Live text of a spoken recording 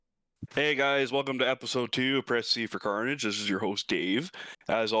Hey guys, welcome to episode 2 of Press C for Carnage. This is your host Dave.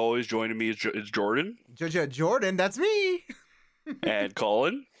 As always, joining me is Jordan Jordan, that's me. and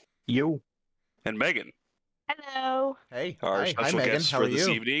Colin Yo. and Megan. Hello. Hey, Our hi special Megan. guests How for are this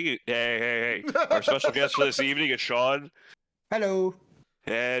you? evening. Hey. Our special guest for this evening is Sean Hello.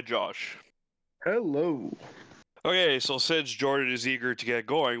 and Josh. Hello. Okay, so since Jordan is eager to get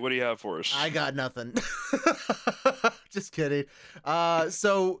going, what do you have for us? I got nothing. Just kidding.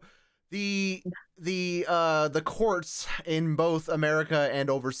 So the courts in both America and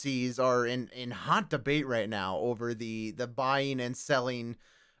overseas are in hot debate right now over the buying and selling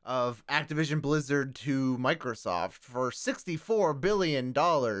of Activision Blizzard to Microsoft for $64 billion,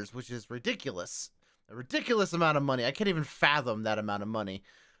 which is ridiculous. A ridiculous amount of money. I can't even fathom that amount of money.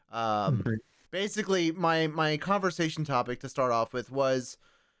 Basically, my conversation topic to start off with was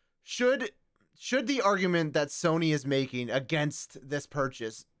should the argument that Sony is making against this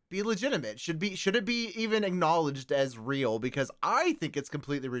purchase be legitimate? Should it be even acknowledged as real? Because I think it's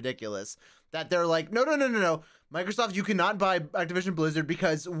completely ridiculous that they're like, no, Microsoft, you cannot buy Activision Blizzard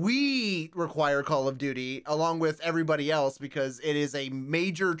because we require Call of Duty along with everybody else because it is a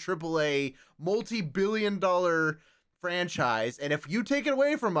major AAA multi-billion-dollar franchise, and if you take it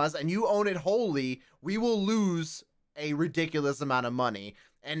away from us and you own it wholly, we will lose a ridiculous amount of money.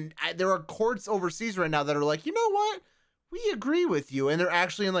 And there are courts overseas right now that are like, you know what? We agree with you. And they're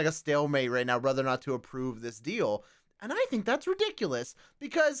actually in like a stalemate right now, whether or not to approve this deal. And I think that's ridiculous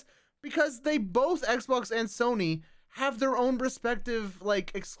because they both, Xbox and Sony, have their own respective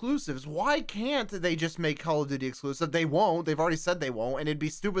like exclusives. Why can't they just make Call of Duty exclusive? They won't. They've already said they won't, and it'd be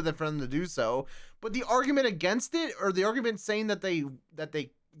stupid for them to do so. But the argument against it, or the argument saying that they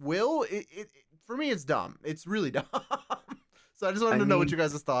will, it for me, it's dumb. It's really dumb. So I just wanted to know what you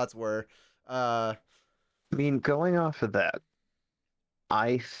guys' thoughts were. Going off of that,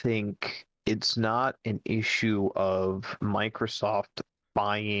 I think it's not an issue of Microsoft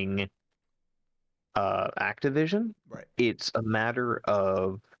buying Activision. Right. It's a matter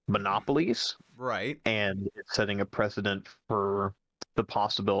of monopolies. Right. And it's setting a precedent for the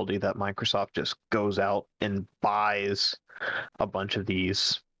possibility that Microsoft just goes out and buys a bunch of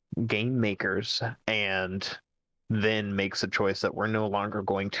these game makers and then makes a choice that we're no longer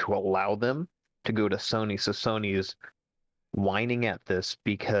going to allow them to go to Sony. So Sony is whining at this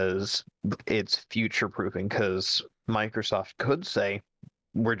because it's future proofing, because Microsoft could say,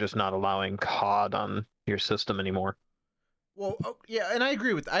 we're just not allowing COD on your system anymore. Well, yeah, and I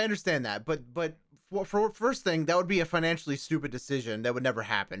understand that, but for first thing, that would be a financially stupid decision that would never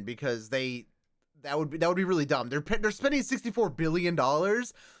happen because that would be really dumb. They're spending $64 billion.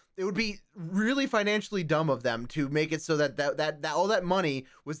 It would be really financially dumb of them to make it so that all that money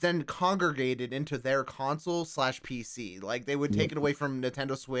was then congregated into their console / PC. Like they would take it away from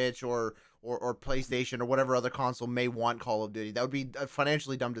Nintendo Switch or PlayStation or whatever other console may want Call of Duty. That would be a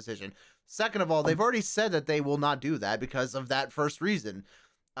financially dumb decision. Second of all, they've already said that they will not do that because of that first reason.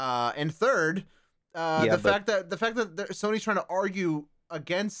 And third, the fact that Sony's trying to argue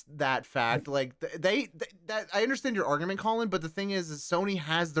against that fact, like that I understand your argument, Colin, but the thing is Sony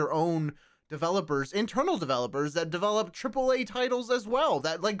has their own developers, internal developers that develop AAA titles as well.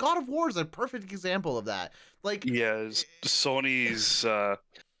 That like God of War is a perfect example of that. Like, yes, Sony's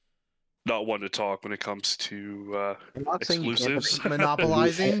not one to talk when it comes to exclusives.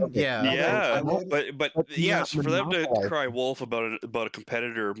 Monopolizing. Yeah. But yes, for them to cry wolf about a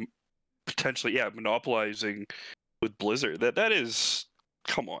competitor potentially monopolizing with Blizzard, that is,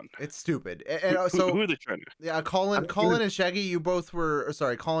 come on, it's stupid. And so who are they trying to? Yeah, Colin and Shaggy, you both were, or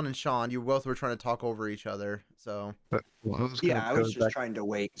sorry, Colin and Sean, you both were trying to talk over each other. So I was just trying to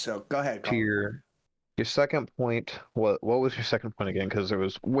wait. So go ahead, Colin. To your second point, what was your second point again? Because there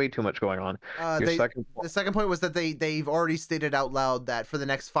was way too much going on. The second point was that they've already stated out loud that for the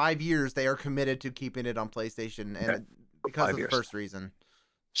next 5 years they are committed to keeping it on PlayStation, and because of the first reason.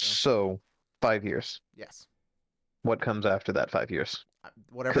 So 5 years. Yes. What comes after that 5 years?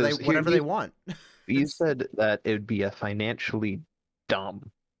 Whatever they want. You said that it would be a financially dumb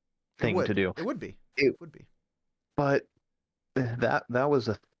thing to do. It would be. But that was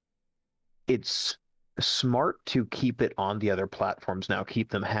it's smart to keep it on the other platforms now, keep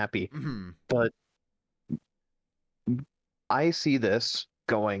them happy. Mm-hmm. But I see this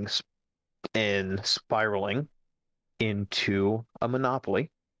going and spiraling into a monopoly,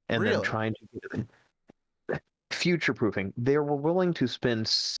 and then trying to future proofing. They were willing to spend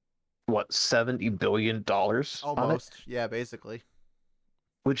 $70 billion almost on it? Yeah, basically,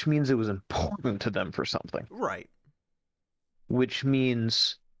 which means it was important to them for something, right? Which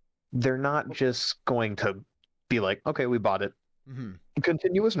means they're not just going to be like, okay, we bought it,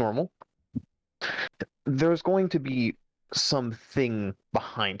 continue as normal, there's going to be something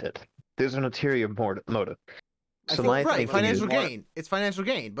behind it. There's an ulterior motive. So my financial gain. It's financial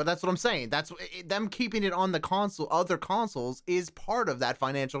gain, but that's what I'm saying. That's them keeping it on the console, other consoles, is part of that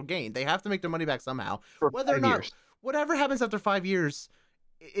financial gain. They have to make their money back somehow. Whether or not, whatever happens after 5 years,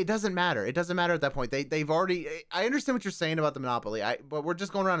 it doesn't matter. It doesn't matter at that point. They've already. I understand what you're saying about the monopoly. But we're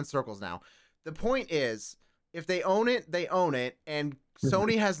just going around in circles now. The point is, if they own it, they own it, and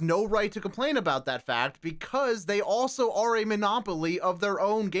Sony has no right to complain about that fact because they also are a monopoly of their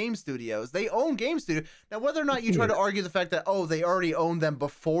own game studios. They own game studios. Now, whether or not you try to argue the fact that, oh, they already owned them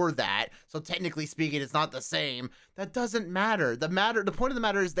before that, so technically speaking, it's not the same, that doesn't matter. The point of the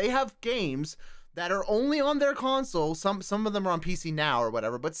matter is they have games that are only on their console. Some of them are on PC now or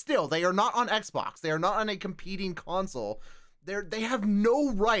whatever, but still, they are not on Xbox. They are not on a competing console. They have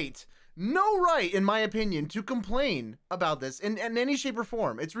no right, in my opinion, to complain about this in any shape or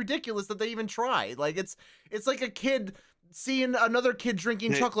form. It's ridiculous that they even try. Like it's like a kid seeing another kid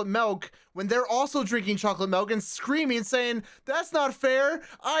drinking chocolate milk when they're also drinking chocolate milk and screaming and saying, "That's not fair.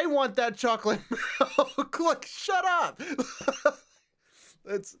 I want that chocolate milk." Look, shut up.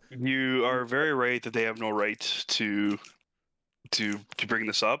 You are very right that they have no right to bring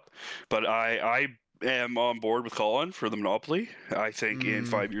this up, but I am on board with Colin for the monopoly. I think in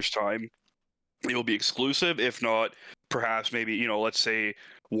 5 years' time, it will be exclusive. If not, perhaps maybe, let's say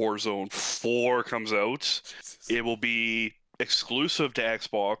Warzone 4 comes out, it will be exclusive to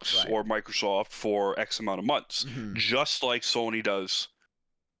Xbox or Microsoft for X amount of months, just like Sony does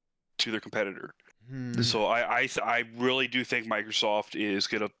to their competitor. So I really do think Microsoft is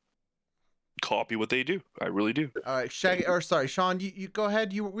gonna copy what they do. I really do. All right, Sean, you go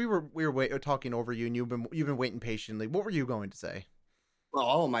ahead. We were talking over you, and you've been waiting patiently. What were you going to say? Well,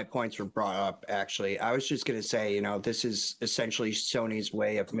 all of my points were brought up. Actually, I was just going to say, this is essentially Sony's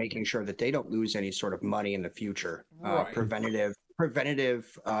way of making sure that they don't lose any sort of money in the future. Preventative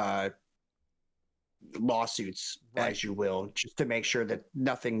lawsuits, as you will, just to make sure that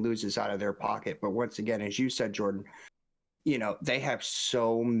nothing loses out of their pocket. But once again, as you said, Jordan, they have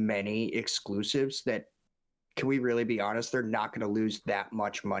so many exclusives that, can we really be honest, they're not going to lose that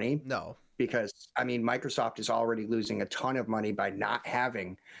much money. No. Because, Microsoft is already losing a ton of money by not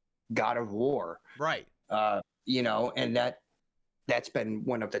having God of War. Right. And that's been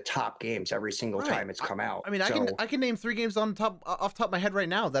one of the top games every single time it's come out. I can name 3 games off the top of my head right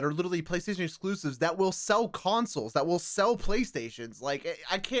now that are literally PlayStation exclusives that will sell consoles, that will sell PlayStations. Like,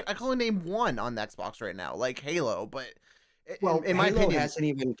 I can only name one on Xbox right now, like Halo, but... Well, in my opinion, hasn't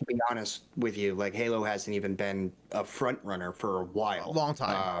even, to be honest with you, like Halo hasn't even been a front runner for a while. A long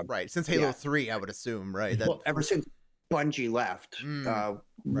time, right? Since Halo 3, I would assume, right? Ever since Bungie left.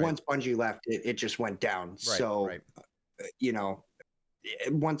 Once Bungie left, it just went down.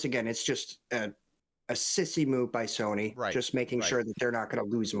 Once again, it's just a sissy move by Sony, just making sure that they're not going to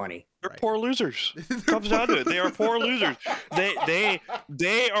lose money. They're poor losers. Comes down to it. They are poor losers. They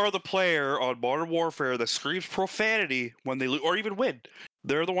are the player on Modern Warfare that screams profanity when they lose, or even win.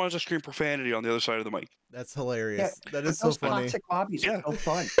 They're the ones that scream profanity on the other side of the mic. That's hilarious. That is so funny. Toxic lobbies are so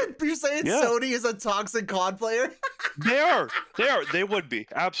fun. You're saying Sony is a toxic COD player? They are. They would be.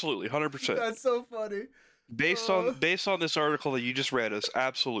 Absolutely. 100%. That's so funny. Based on this article that you just read us,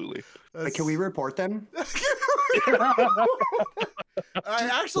 absolutely. Can we report them?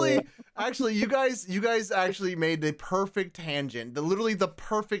 Actually, you guys actually made the perfect tangent, literally the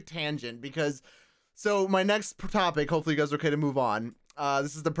perfect tangent, because so my next topic, hopefully you guys are okay to move on.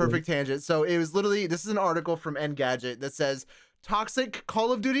 This is the perfect tangent. So it was literally, this is an article from Engadget that says, toxic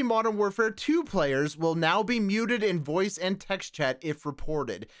Call of Duty Modern Warfare 2 players will now be muted in voice and text chat if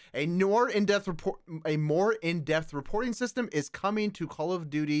reported. A more in-depth reporting system is coming to Call of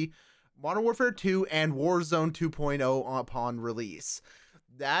Duty Modern Warfare 2 and Warzone 2.0 upon release.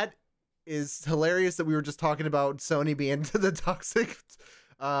 That is hilarious that we were just talking about Sony being the toxic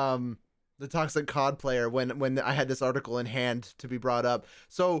COD player when I had this article in hand to be brought up.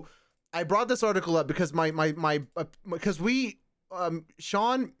 So I brought this article up because because we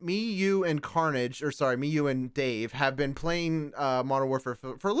Sean, me, you, and Carnage, me, you, and Dave have been playing Modern Warfare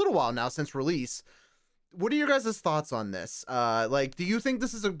for a little while now since release. What are your guys' thoughts on this? Do you think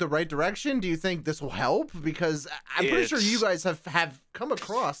this is the right direction? Do you think this will help? Because I'm pretty sure you guys have come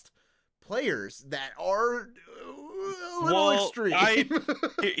across players that are a little extreme.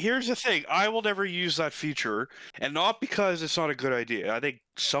 Here's the thing. I will never use that feature, and not because it's not a good idea. I think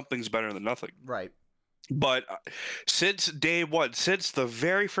something's better than nothing. Right. But since day one, since the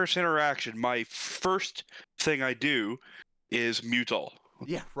very first interaction, my first thing I do is mute all.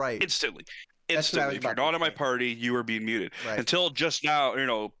 Yeah, right. Instantly. That's what I instantly. was If you're about to not in my say. party, you are being muted. Right. Until just now,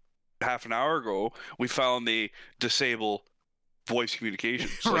 half an hour ago, we found the disable voice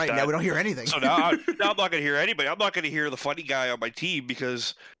communications. Like Right, now that. we don't hear anything. So now I'm not going to hear anybody. I'm not going to hear the funny guy on my team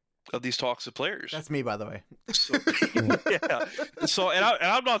because of these toxic players. That's me, by the way. So, yeah. So, and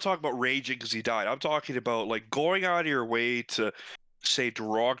I'm not talking about raging because he died. I'm talking about like going out of your way to say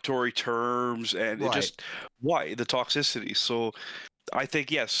derogatory terms and it Right. just why the toxicity. So, I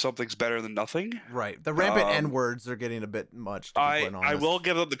think yes, something's better than nothing. Right. The rampant N words are getting a bit much, to be quite honest. I will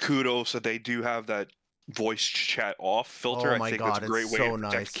give them the kudos that they do have that voice chat off filter. Oh I my think God, that's a great it's way so to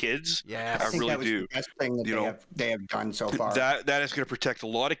protect nice. kids. Yes. I think really that was do. the best thing that You know, they have done so far. That is going to protect a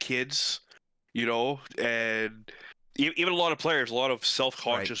lot of kids, and even a lot of players, a lot of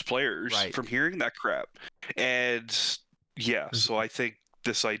self-conscious players Right. from hearing that crap. And yeah, so I think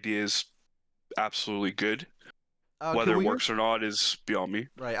this idea is absolutely good. Whether it works or not is beyond me.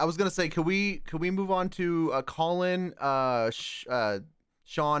 Right. I was gonna say, could we move on to Colin,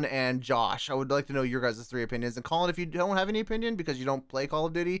 Sean, and Josh? I would like to know your guys' 3 opinions. And Colin, if you don't have any opinion because you don't play Call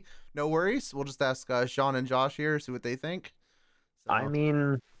of Duty, no worries. We'll just ask Sean and Josh here, see what they think. So, I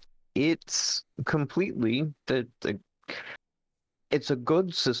mean, it's completely it's a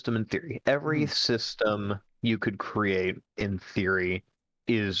good system in theory. Every system you could create in theory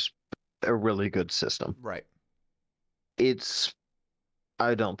is a really good system. right.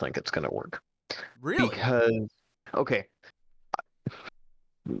 I don't think it's going to work. Really? Because, okay,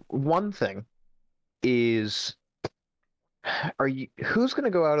 one thing is, who's going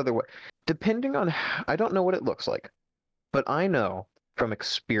to go out of their way? Depending on, I don't know what it looks like, but I know from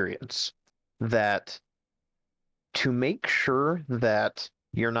experience that to make sure that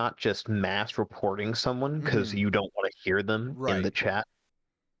you're not just mass reporting someone because you don't want to hear them in the chat,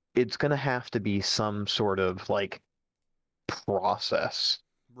 it's going to have to be some sort of like process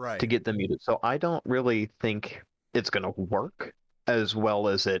to get them muted. So I don't really think it's going to work as well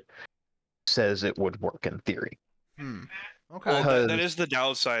as it says it would work in theory. Okay. Well, that is the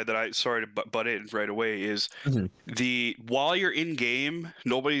downside that sorry to butt in right away is while you're in game,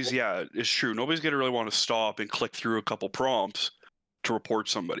 it's true. Nobody's going to really want to stop and click through a couple prompts to report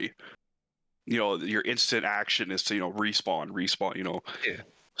somebody. Your instant action is to, respawn, Yeah.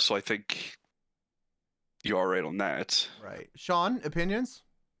 So I think you are right on that. Right. Sean, opinions?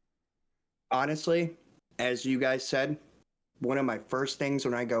 Honestly, as you guys said, one of my first things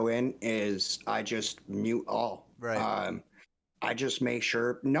when I go in is I just mute all. Right. I just make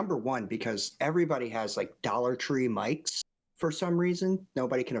sure, number one, because everybody has like Dollar Tree mics for some reason.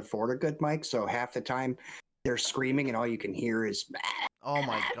 Nobody can afford a good mic. So half the time they're screaming and all you can hear is, oh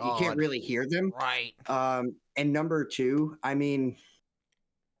my God. You can't really hear them. Right. And number two, I mean,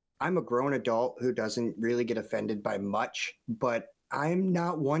 I'm a grown adult who doesn't really get offended by much, but I'm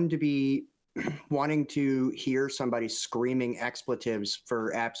not one to be wanting to hear somebody screaming expletives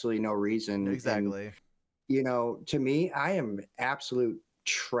for absolutely no reason. Exactly. And, to me, I am absolute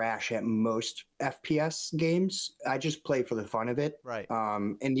trash at most FPS games. I just play for the fun of it. Right.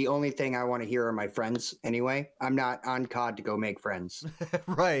 And the only thing I want to hear are my friends anyway. I'm not on COD to go make friends.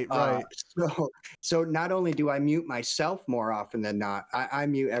 Right. So not only do I mute myself more often than not, I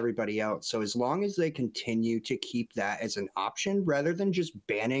mute everybody else. So as long as they continue to keep that as an option rather than just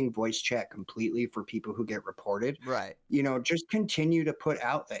banning voice chat completely for people who get reported, right. Just continue to put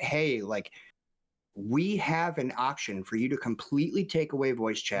out that, hey, like, we have an option for you to completely take away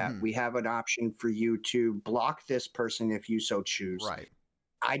voice chat. We have an option for you to block this person if you so choose. Right.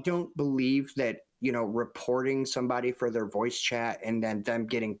 I don't believe that, reporting somebody for their voice chat and then them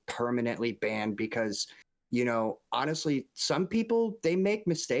getting permanently banned because, honestly, some people, they make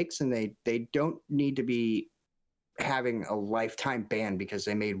mistakes and they don't need to be having a lifetime ban because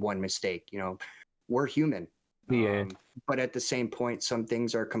they made one mistake. We're human. Yeah. But at the same point, some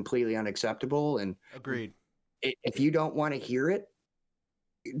things are completely unacceptable. And agreed. If you don't want to hear it,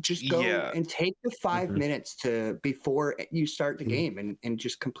 just go and take the 5 minutes before you start the game and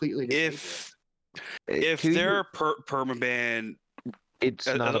just completely disable it. If they're permaban, it's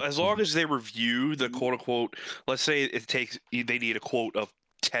not as long as they review the quote unquote, let's say they need a quote of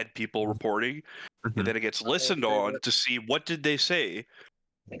 10 people reporting, and then it gets listened on to see what did they say,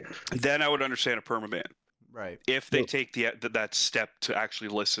 then I would understand a permaban. Right. If they take that step to actually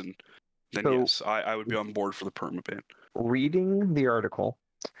listen, then yes, I would be on board for the permaban. Reading the article,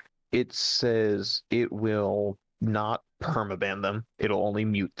 it says it will not permaban them. It'll only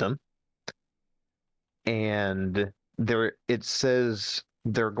mute them. And it says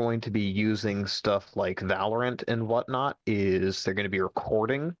they're going to be using stuff like Valorant and whatnot. They're going to be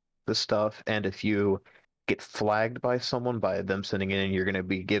recording the stuff, and if you get flagged by someone by them sending it in, you're going to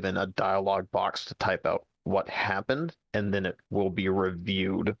be given a dialogue box to type out what happened, and then it will be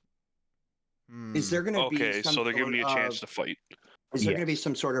reviewed. Is there going to be Okay, some so they're giving sort you a of, chance to fight. is there going to be Yes.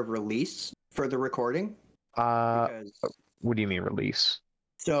 some sort of release for the recording? Because What do you mean release?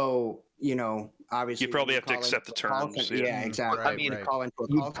 so obviously You probably when have to call accept into the a call terms. center, Yeah. yeah, exactly. Right, I mean, To right. call into a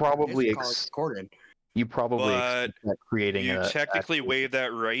you call center, probably this call is recorded. You probably But expect that creating You a technically actual- waive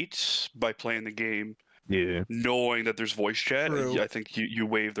that right by playing the game, Yeah. knowing that there's voice chat. True. I think you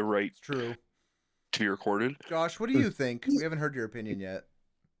waive the right It's true. to be recorded. Josh, what do you think? We haven't heard your opinion yet.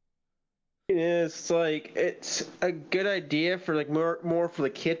 It's like it's a good idea for like more for the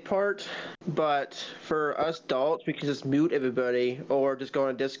kid part, but for us adults we can just mute everybody or just go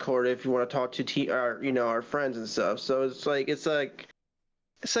on Discord if you want to talk to our friends and stuff. So it's like a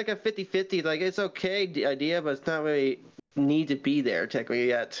 50-50. Like it's okay idea, but it's not really need to be there technically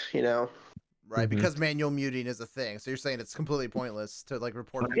yet. Right, Mhm. because manual muting is a thing. So you're saying it's completely pointless to like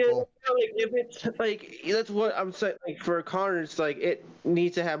report Yeah, people. like if it's like that's what I'm saying. Like for Carnage, like it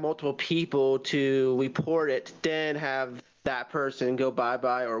needs to have multiple people to report it, then have that person go bye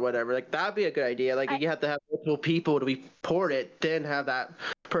bye or whatever. Like that'd be a good idea. Like you have to have multiple people to report it, then have that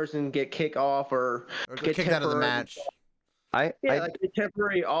person get kicked off or Or get kicked out of the temporary. match. I Like get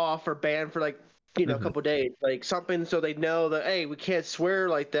temporary off or banned for like a Mhm. couple days, like something so they know that hey, we can't swear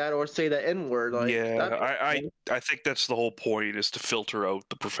like that or say the N word. Like Yeah, that'd be- I think that's the whole point, is to filter out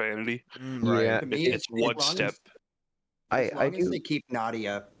the profanity. Right. Yeah. To me, It's one long step. As I long as do they keep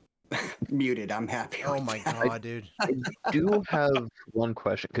Nadia muted, I'm happy. Oh with my that. god, dude. do have one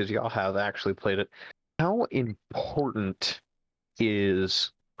question because y'all have actually played it. How important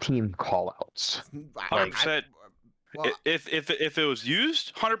is team callouts? Like, 100%. Well, If it was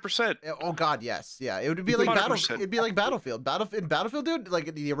used, 100%. oh god, yes, yeah. It would be like 100%. It'd be like Battlefield. In Battlefield, dude.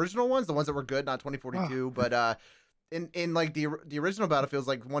 Like the original ones, the ones that were good, not 2042, but in like the original Battlefields,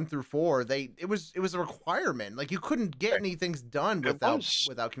 like 1 through 4, it was a requirement. Like you couldn't get anything done It was.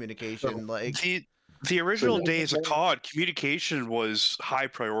 without communication. Like The original So- days of COD, communication was high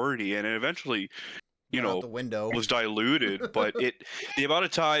priority, and it eventually, went out the window. was diluted. But the amount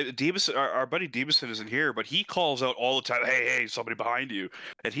of time, our buddy Deebison isn't here, but he calls out all the time, hey, somebody behind you,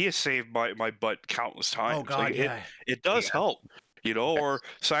 and he has saved my butt countless times. Oh god, Like, yeah. it does Yeah. help, or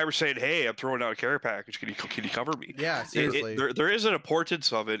Cyber saying, hey, I'm throwing out a care package, can you cover me? Yeah, seriously. There is an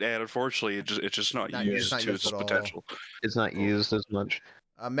importance of it, and unfortunately, it's just not It's used not to used its at all. potential. It's not used as much.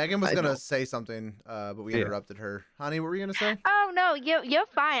 Megan was I gonna know. say something, but we Yeah. interrupted her. Honey, what were you gonna say? Oh no, you're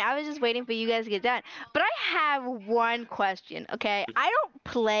fine. I was just waiting for you guys to get done. But I have one question. Okay, I don't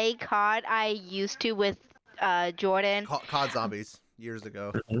play COD. I used to with Jordan, COD Zombies years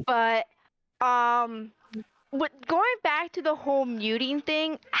ago. but with going back to the whole muting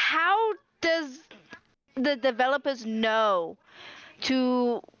thing, how does the developers know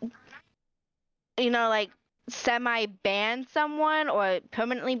to like semi ban someone or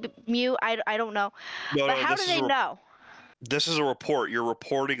permanently mute? I don't know. No, But no, how do they know? This is a report. You're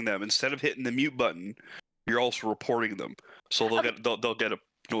reporting them instead of hitting the mute button. You're also reporting them, so they'll get a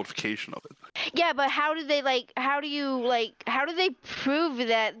notification of it. Yeah, but how do they how do they prove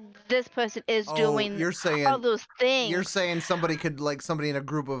that this person is doing you're saying all those things? You're saying somebody in a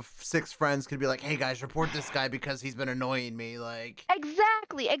group of 6 friends could be like, "Hey guys, report this guy because he's been annoying me." Like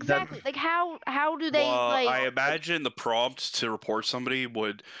Exactly. Like how do they Well, I imagine the prompt to report somebody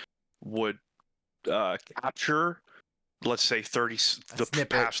would capture, let's say, the snippet.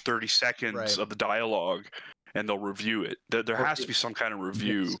 past 30 seconds Right. of the dialogue, and they'll review it. There has to be some kind of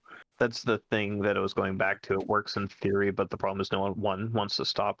review. Yes. That's the thing that I was going back to. It works in theory, but the problem is no one wants to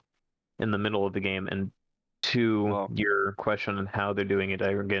stop in the middle of the game. And to Well- your question on how they're doing it,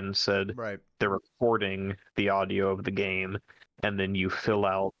 I again said right. they're recording the audio of the game, and then you fill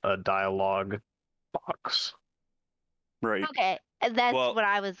out a dialogue box. Right. Okay, and that's Well- what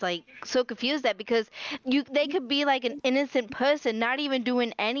I was like so confused at, because they could be like an innocent person, not even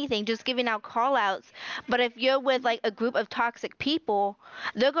doing anything, just giving out call outs. But if you're with like a group of toxic people,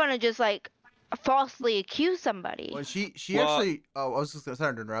 they're gonna just like falsely accuse somebody. Well, she Well- actually. Oh, I was just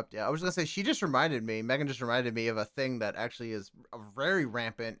sorry to interrupt. Yeah, I was gonna say she just reminded me. Megan just reminded me of a thing that actually is very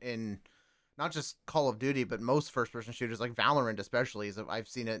rampant in not just Call of Duty, but most first-person shooters, like Valorant, especially. Is I've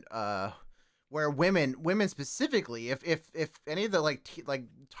seen it. Where women specifically, if any of the like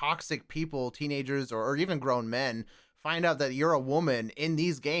toxic people, teenagers or even grown men, find out that you're a woman in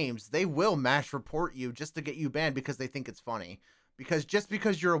these games, they will mass report you just to get you banned because they think it's funny. Because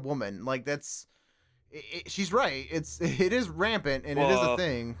you're a woman, like that's, she's right. It is rampant and it is a Well,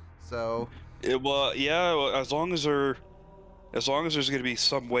 thing. So As long as there's going to be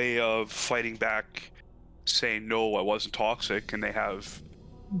some way of fighting back saying no, I wasn't toxic, and they have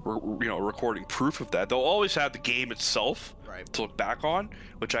recording proof of that. They'll always have the game itself to look back on,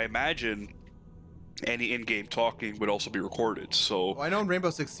 which I imagine any in-game talking would also be recorded. So I know in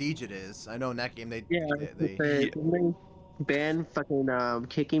Rainbow Six Siege it is. I know in that game they ban fucking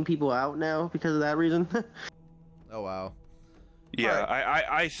kicking people out now because of that reason. Oh wow. Yeah,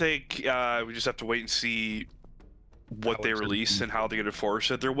 I think we just have to wait and see what they release and how they get enforced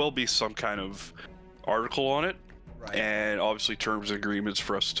it. There will be some kind of article on it, and obviously terms and agreements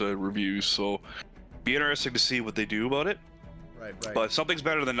for us to review. So be interesting to see what they do about it. Right. But something's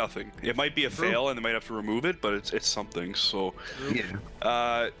better than nothing. It might be a fail, and they might have to remove it, but it's something. So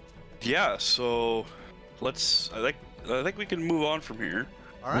yeah. So let's. I think we can move on from here.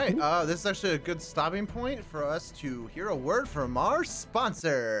 All right. This is actually a good stopping point for us to hear a word from our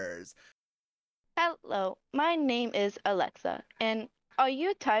sponsors. Hello, my name is Alexa, and are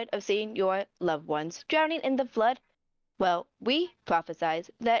you tired of seeing your loved ones drowning in the flood? Well, we prophesize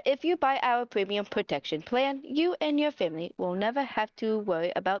that if you buy our premium protection plan, you and your family will never have to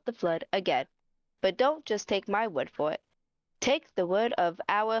worry about the flood again. But don't just take my word for it. Take the word of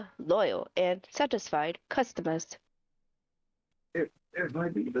our loyal and satisfied customers. If I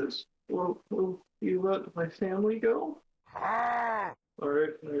do this, will you let my family go? All right.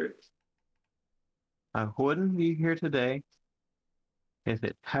 I wouldn't be here today if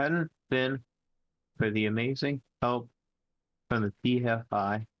it hadn't been for the amazing help from the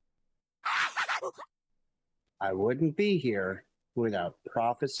PFI. I wouldn't be here without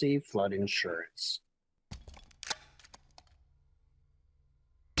Prophecy Flood Insurance.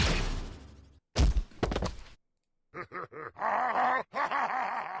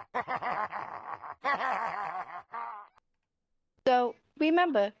 So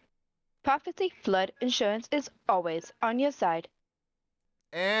remember, Prophecy Flood Insurance is always on your side.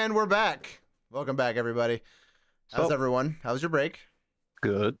 And we're back. Welcome back, everybody. How's everyone? How was your break?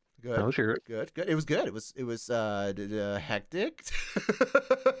 Good. How was yours? Good. It was good. It was hectic.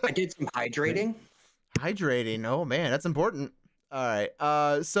 I did some hydrating. Hydrating. Oh man, that's important. All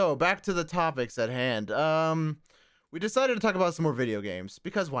right. So back to the topics at hand. We decided to talk about some more video games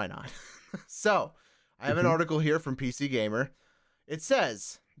because why not? So I have an article here from PC Gamer. It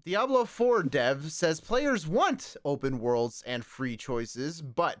says Diablo 4 dev says players want open worlds and free choices,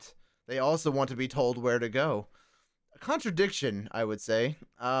 but they also want to be told where to go. A contradiction, I would say.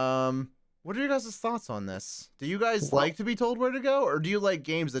 What are your guys' thoughts on this? Do you guys like to be told where to go, or do you like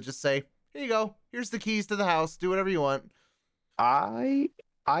games that just say, here you go, here's the keys to the house, do whatever you want? I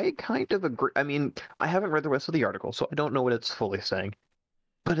kind of agree. I mean, I haven't read the rest of the article, so I don't know what it's fully saying.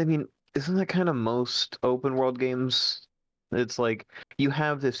 But I mean, isn't that kind of most open world games? It's like you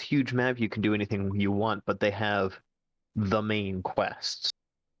have this huge map, you can do anything you want, but they have the main quests.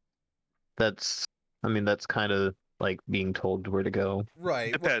 That's kind of like being told where to go.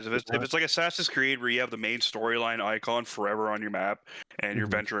 Right. Depends. If it's like Assassin's Creed, where you have the main storyline icon forever on your map, and you're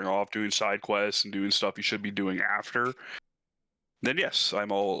venturing off doing side quests and doing stuff you should be doing after, then yes,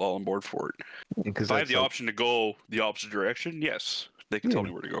 I'm all on board for it. If I have the option to go the opposite direction, yes, they can tell me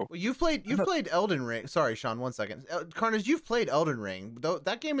where to go. Well, you've played Elden Ring. Sorry, Sean, 1 second. Carnage, you've played Elden Ring. Though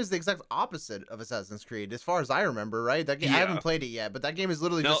that game is the exact opposite of Assassin's Creed, as far as I remember, right? That game, I haven't played it yet, but that game is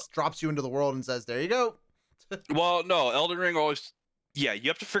literally just drops you into the world and says, "There you go." Well, no, Elden Ring always, you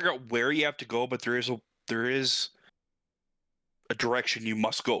have to figure out where you have to go, but there is a direction you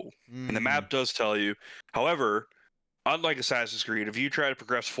must go, and the map does tell you. However, unlike Assassin's Creed, if you try to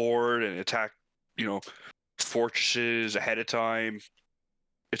progress forward and attack, fortresses ahead of time,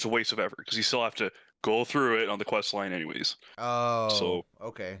 it's a waste of effort because you still have to go through it on the quest line anyways. Oh, so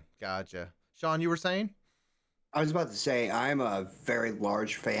okay, gotcha. Sean, you were saying? I was about to say I'm a very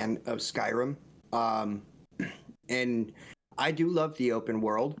large fan of Skyrim, and I do love the open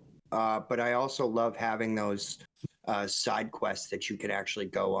world, but I also love having those side quests that you can actually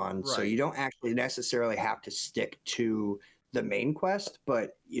go on. So you don't actually necessarily have to stick to the main quest,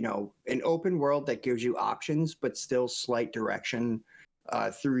 but an open world that gives you options, but still slight direction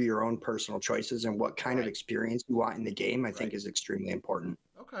through your own personal choices and what kind of experience you want in the game, I think is extremely important.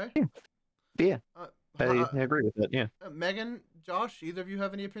 Okay. Yeah. I agree with that. Yeah. Megan, Josh, either of you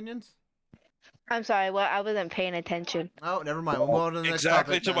have any opinions? I'm sorry, well, I wasn't paying attention. Oh, never mind. We'll move on to the next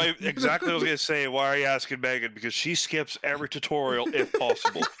topic. Exactly what I was gonna say. Why are you asking Megan? Because she skips every tutorial if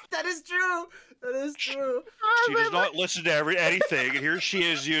possible. That is true. That is true. She does not listen to anything, and here she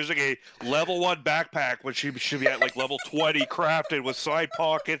is using a level 1 backpack when she should be at like level 20, crafted with side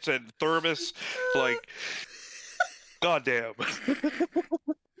pockets and thermos. Like, goddamn.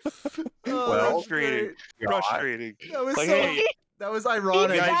 Frustrating. Frustrating. That was like, so, hey, That was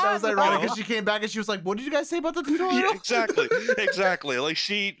ironic. That was ironic Exactly. because she came back and she was like, "What did you guys say about the tutorial?" Yeah, exactly. Like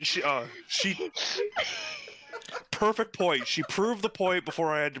she perfect point. She proved the point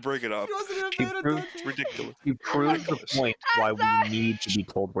before I had to bring it up. She wasn't even She paying proved- attention. It's ridiculous. You proved the Ridiculous. point I'm why we sorry. need to be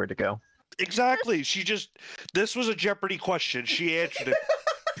told where to go. Exactly. This was a Jeopardy question. She answered it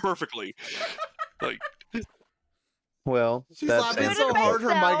perfectly. Like, Well, She's that's laughing Muted so hard her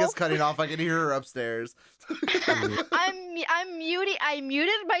mic is myself. cutting off. I can hear her upstairs. I'm muting. I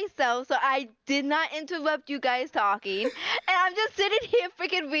muted myself, so I did not interrupt you guys talking, and I'm just sitting here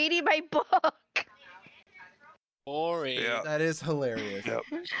freaking reading my book. Boring. yeah. That is hilarious. Yep.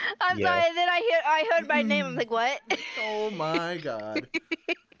 I'm Yeah. sorry. And then I heard my name. I'm like, what? Oh my god.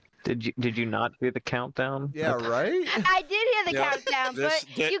 Did you not hear the countdown? Yeah, right? I did hear the Yeah, countdown, this-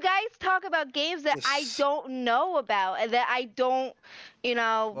 but that- you guys talk about games that I this- don't know about and that I don't,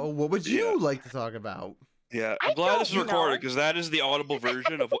 Well, what would you like to talk about? Yeah, I I'm glad this is don't recorded know. because that is the audible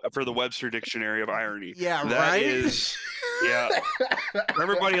version of for the Webster Dictionary of irony. Yeah, That right? is, yeah. For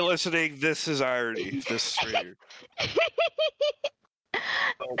everybody listening, this is irony. This right here.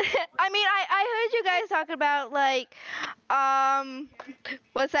 I mean, I heard you guys talking about like,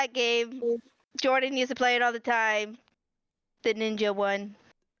 what's that game? Jordan used to play it all the time. The ninja one.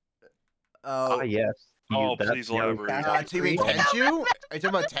 Oh, Yes. Oh, that's please very- elaborate. do you mean Tenchu? Are you talking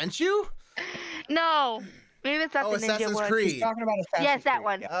about Tenchu? No, maybe it's not Oh, the ninja Assassin's one. Creed. He's talking about Assassin's Yes, that Creed,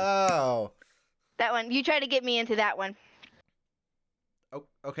 one. yeah. Oh. That one. You tried to get me into that one. Oh,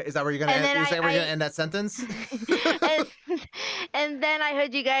 okay. Is that where you're gonna And end? then You're saying we're I- gonna end that sentence? and, and then I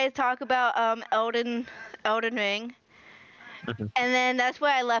heard you guys talk about Elden Ring, Mhm. and then that's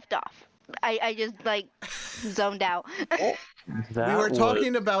where I left off. I just like zoned out. We were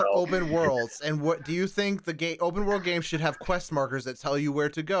talking about open worlds, and what do you think the open world game should have quest markers that tell you where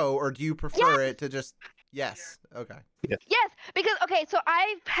to go, or do you prefer it to just? Yes. Okay. Yes, because okay, so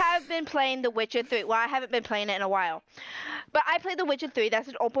I have been playing The Witcher 3. Well, I haven't been playing it in a while, but I played The Witcher 3. That's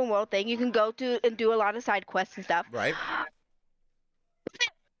an open world thing. You can go to and do a lot of side quests and stuff. Right.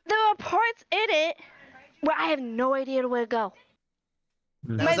 There are parts in it where I have no idea where to go.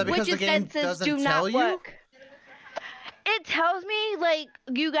 Now, My is that because the Witcher game senses doesn't do tell not you? work. It tells me like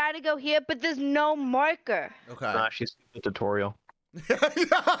you gotta go here, but there's no marker. Okay. She's the tutorial. Because No, you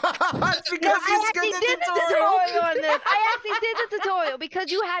I actually skipped did the tutorial on this. I actually did the tutorial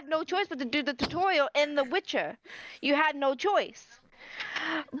because you had no choice but to do the tutorial in The Witcher. You had no choice.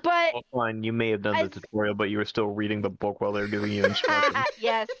 But Well, fine, you may have done I- the tutorial, but you were still reading the book while they were giving you instructions.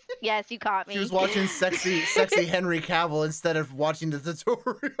 yes, you caught me. She was watching sexy Henry Cavill instead of watching the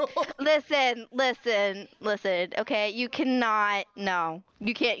tutorial. Listen. Okay, you cannot. No,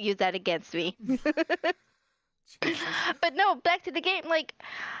 you can't use that against me. But no, back to the game. Like,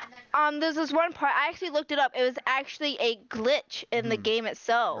 there's this one part. I actually looked it up. It was actually a glitch in the game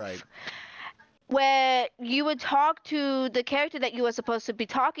itself. Right. Where you would talk to the character that you were supposed to be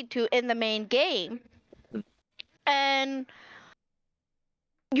talking to in the main game, and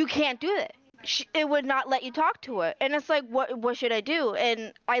you can't do it. It would not let you talk to her, and it's like, what should I do?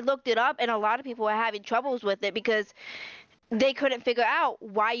 And I looked it up, and a lot of people were having troubles with it because they couldn't figure out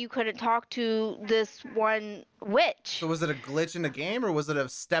why you couldn't talk to this one witch. So was it a glitch in the game, or was it a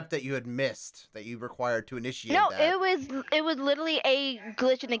step that you had missed that you required to initiate No, that? it was literally a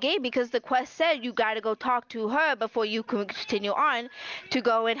glitch in the game because the quest said you got to go talk to her before you can continue on to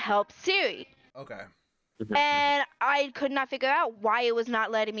go and help Siri. Okay. And I could not figure out why it was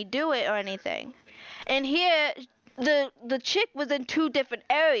not letting me do it or anything. And here, the chick was in two different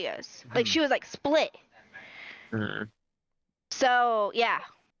areas. Like she was like split. Mhm. So yeah,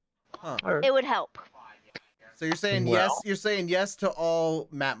 Huh. Alright. it would help. So you're saying Well- yes? You're saying yes to all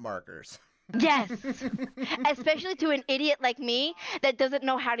map markers. Yes, especially to an idiot like me that doesn't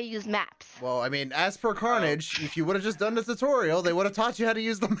know how to use maps. Well, I mean, as per Carnage, if you would have just done the tutorial, they would have taught you how to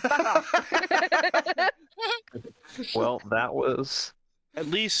use the map. Well, that was At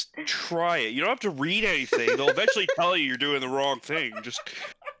least try it. You don't have to read anything. They'll eventually tell you you're doing the wrong thing. Just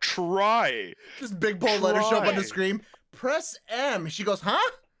try. Just big bold letters show up on the Try. screen. Press M. She goes, huh?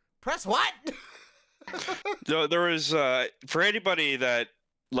 Press what? There is for anybody that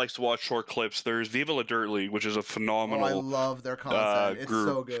likes to watch short clips. There's Viva La Dirt League, which is a Oh, I phenomenal, love their content. It's group.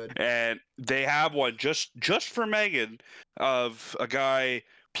 so good. and they have one just for Megan of a guy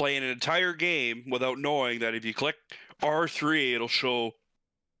playing an entire game without knowing that if you click R3, it'll show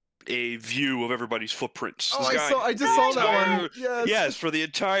a view of everybody's footprints. Oh, This guy, I just saw that one. entire- Yes. Yes, for the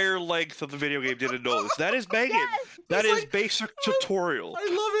entire length of the video game, didn't know this. That is Megan. Yes. That He's is like, basic tutorial. I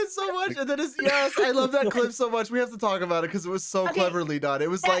love it so much. And then it's, yes, I love that clip so much. We have to talk about it because it was so Okay, cleverly done. It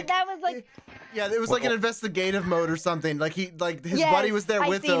was like, That was like Yeah, it was like an investigative mode or something. Like his buddy was there I've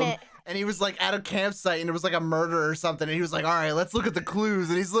with seen him, it. and he was like at a campsite, and it was like a murder or something. And he was like, "All right, let's look at the clues."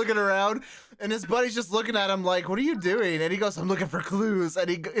 And he's looking around, and his buddy's just looking at him like, "What are you doing?" And he goes, "I'm looking for clues." And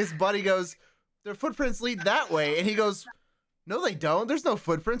his buddy goes, "Their footprints lead that way." And he goes, "No, they don't. There's no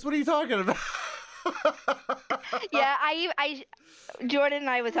footprints. What are you talking about?" Yeah, Jordan and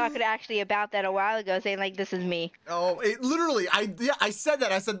I were talking actually about that a while ago, saying like, "This is me." Oh, it literally, I said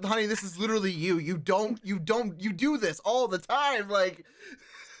that. I said, "Honey, this is literally you. You do this all the time." Like,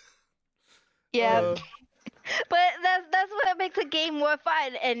 Yeah, but that's what makes a game more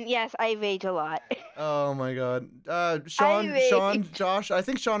fun. And yes, I rage a lot. oh my God. Sean, rage. Josh. I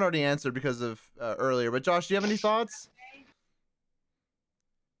think Sean already answered because of earlier. But Josh, do you have any thoughts?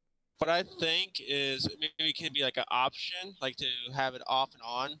 What I think is maybe it could be like an option, like to have it off and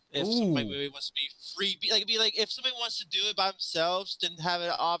on. If Ooh. somebody maybe wants to be free, be like if somebody wants to do it by themselves, then have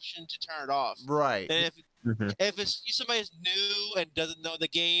an option to turn it off. Right. And if it's somebody's new and doesn't know the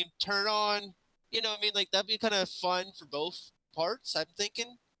game, turn on. You know what I mean? Like that'd be kind of fun for both parts. I'm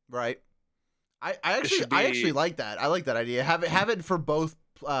thinking. Right. I actually like that. I like that idea. Have it for both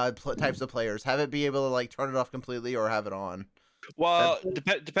types of players. Have it be able to like turn it off completely or have it on. Well,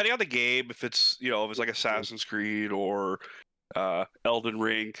 depending on the game, if it's if it's like Assassin's Creed or Elden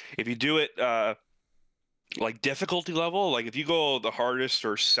Ring, if you do it like difficulty level, like if you go the hardest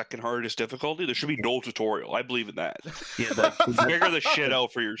or second hardest difficulty, there should be no tutorial. I believe in that. Yeah, Figure the shit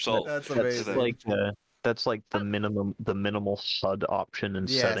out for yourself. That's amazing. That's like the minimal HUD option in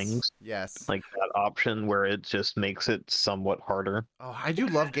settings. Yes. Like that option where it just makes it somewhat harder. Oh, I do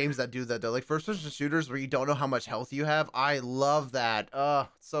love games that do that though. Like first-person shooters where you don't know how much health you have. I love that. Oh,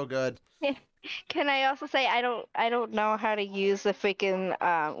 so good. Can I also say I don't know how to use the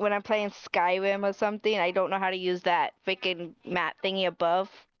freaking when I'm playing Skyrim or something. I don't know how to use that freaking map thingy above.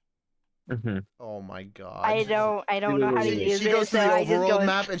 Oh my God. I don't know how to use it. She goes to the I just overworld go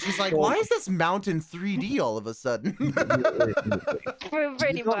map and she's like, "Why is this mountain 3D all of a sudden?" pretty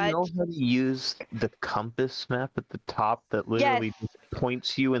You don't much. know how to use the compass map at the top that literally just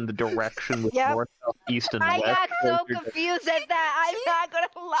points you in the direction with north, south, east, and I west. got so confused at that. I'm not gonna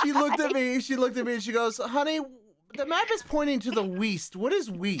lie. She looked at me and she goes, "Honey, the map is pointing to the west. What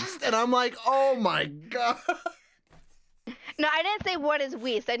is west?" And I'm like, "Oh my God." No, I didn't say what is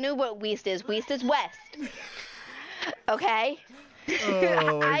west. I knew what west is. West is west. Okay?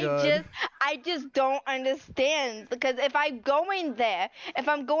 Oh my God. I just don't understand because if I'm going there, if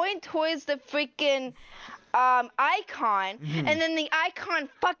I'm going towards the freaking icon and then the icon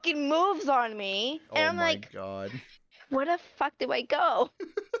fucking moves on me and I'm like, God. Where the fuck do I go?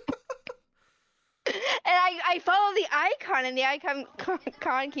 And I follow the icon and the icon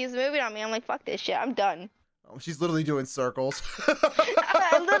keeps moving on me. I'm like, fuck this shit. I'm done. Oh, she's literally doing circles.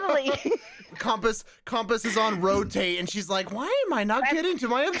 Literally. Compass is on rotate, and she's like, "Why am I not getting to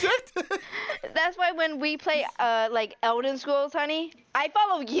my objective?" That's why when we play like Elden Scrolls, honey, I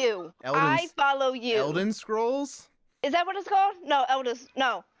follow you. I follow you. Elden Scrolls? Is that what it's called? No,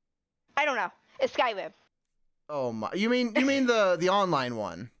 no. I don't know. It's Skyrim. Oh my! You mean the online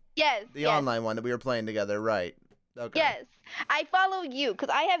one? Yes. The online one that we were playing together, right? Okay. Yes. I follow you because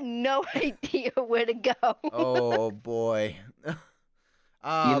I have no idea where to go. Oh boy.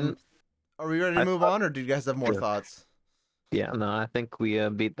 Are we ready to move on, or do you guys have more thoughts? Yeah, no, I think we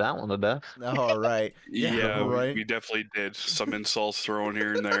beat that one to death. All right. Yeah, right. we definitely did. Some insults thrown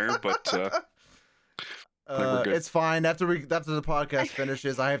here and there, but we're good. It's fine. After the podcast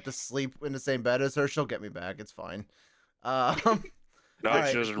finishes, I have to sleep in the same bed as her. She'll get me back. It's fine. No,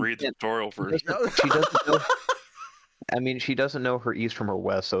 she doesn't read the tutorial first. She doesn't know. I mean, she doesn't know her east from her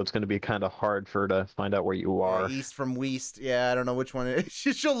west, so it's going to be kind of hard for her to find out where you are. East from west. Yeah, I don't know which one it is.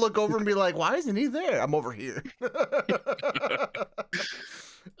 She'll look over and be like, "Why isn't he there? I'm over here." Shut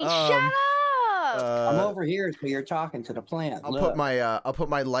up! I'm over here, so you're talking to the plant. I'll put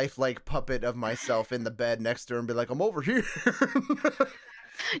my lifelike puppet of myself in the bed next to her and be like, "I'm over here."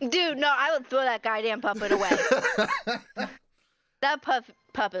 Dude, no, I would throw that goddamn puppet away. That puppet.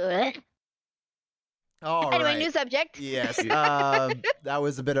 Anyway, new subject. Yes. That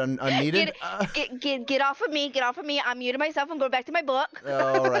was a bit unneeded. Get off of me. Get off of me. I'm muting myself. I'm going back to my book.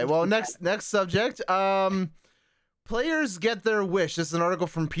 All right. Well, next subject. Players get their wish. This is an article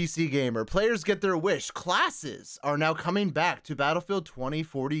from PC Gamer. Players get their wish. Classes are now coming back to Battlefield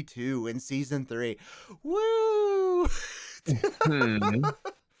 2042 in Season 3. Woo!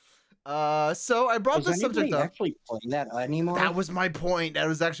 So I brought this subject up. Actually playing that anymore? That was my point. That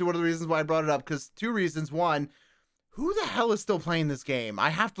was actually one of the reasons why I brought it up. Because two reasons. One, who the hell is still playing this game? I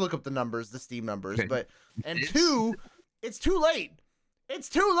have to look up the numbers, the Steam numbers. And two, it's too late. It's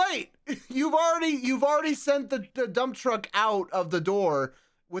too late. You've already sent the dump truck out of the door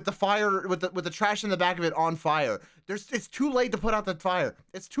with the fire with the trash in the back of it on fire. It's too late to put out the fire.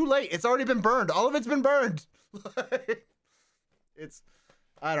 It's too late. It's already been burned. All of it's been burned. It's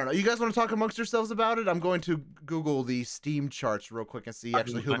I don't know. You guys want to talk amongst yourselves about it? I'm going to Google the Steam charts real quick and see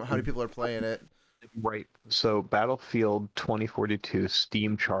actually how many people are playing it. Right. So Battlefield 2042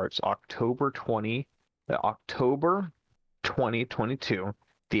 Steam charts October 2022.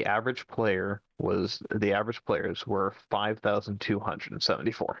 The average players were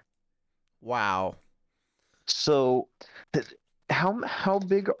 5,274. Wow. So how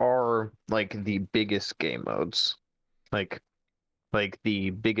big are like the biggest game modes? Like the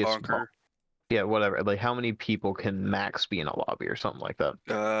biggest Conquer. Yeah, whatever. Like how many people can max be in a lobby or something like that?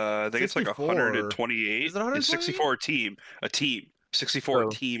 I think it's like 64. 128. Is it 128? It's 64 a team. 64 Oh.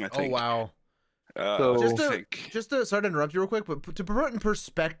 team, I Oh think. wow. So- Just I to think. sorry to interrupt you real quick, but to put in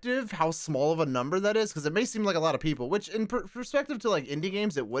perspective how small of a number that is, because it may seem like a lot of people, which in perspective to like indie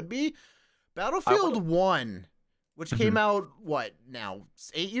games it would be. Battlefield 1, which came out what now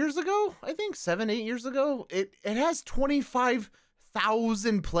 8 years ago? I think 7-8 years ago. It has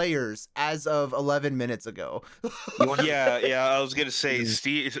 25,000 players as of 11 minutes ago. Yeah. I was gonna say, Mm.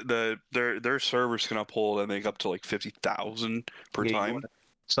 Steve, their servers can uphold, I think, up to like 50,000 per Yeah, you time. want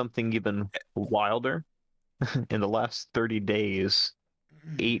something even wilder. In the last 30 days,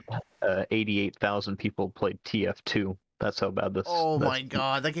 88,000 people played TF2. That's how bad this. Oh my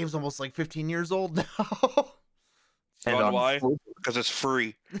god, that game's almost like 15 years old now. And On on why? Because it's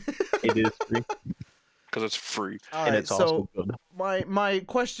free. it is free, Because it's free. All and right, it's also so good. my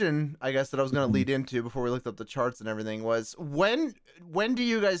question, I guess, that I was going to lead into before we looked up the charts and everything was when do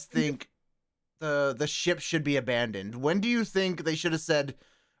you guys think the ship should be abandoned? When do you think they should have said,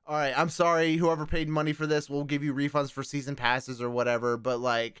 all right, I'm sorry, whoever paid money for this, we'll give you refunds for season passes or whatever, but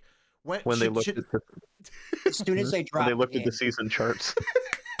like When they looked at the As soon as they when drop they looked it at the in. season charts.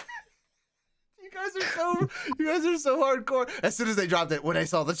 you guys are so hardcore. As soon as they dropped it, when I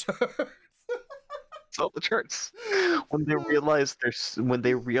saw the chart. Saw the charts. When they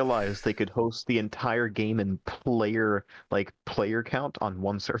realized they could host the entire game in player count on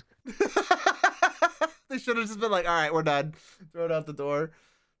one server. They should have just been like, all right, we're done. Throw it out the door.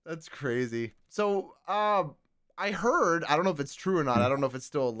 That's crazy. So, I heard, I don't know if it's true or not. I don't know if it's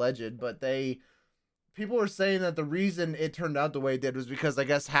still alleged, but people were saying that the reason it turned out the way it did was because I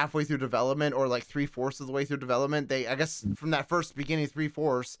guess halfway through development or like 3/4 of the way through development, I guess from that first beginning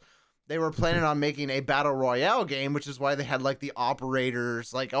 3/4, they were planning on making a battle royale game, which is why they had like the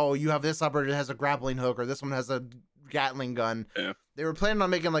operators, like, oh, you have this operator that has a grappling hook or this one has a Gatling gun. Yeah. They were planning on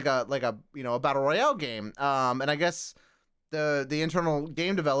making like a a battle royale game. And I guess the internal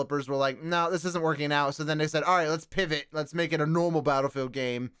game developers were like, no, this isn't working out. So then they said, all right, let's pivot. Let's make it a normal Battlefield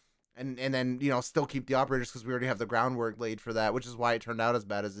game. And then, still keep the operators because we already have the groundwork laid for that, which is why it turned out as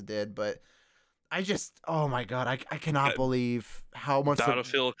bad as it did. But I just, oh my God, I cannot believe how much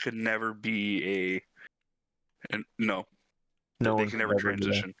Battlefield could never be no. No They one can could never ever do that.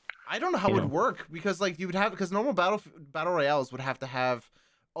 transition. I don't know how it would work because like because normal battle royales would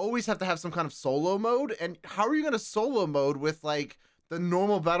always have to have some kind of solo mode, and how are you going to solo mode with like the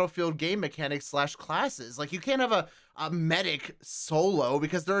normal Battlefield game mechanics / classes? Like you can't have a medic solo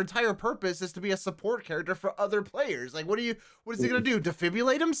because their entire purpose is to be a support character for other players. Like what is he going to do?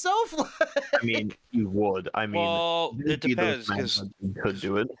 Defibrillate himself? I mean, you would. I mean, Well, there'd it be those depends because times when you could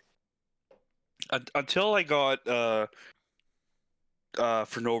do it. until I got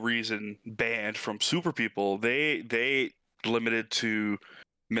for no reason banned from Super People, they limited to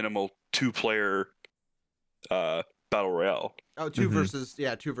minimal 2-player battle royale. Oh, two versus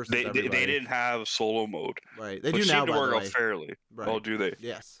everybody. They didn't have solo mode, Right. They which do now, seemed to by work the out way. fairly. Right. Oh, do they?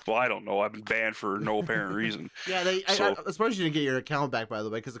 Yes. Well, I don't know. I've been banned for no apparent reason. Yeah, So- I suppose you didn't get your account back, by the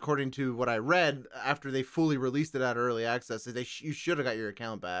way, because according to what I read, after they fully released it out of early access, you should have got your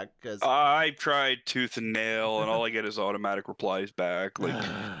account back. Because I tried tooth and nail, and all I get is automatic replies back. Like,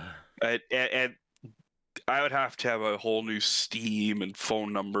 and I would have to have a whole new Steam and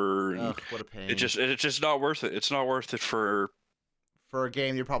phone number, and what a pain. it's just not worth it. It's not worth it for for a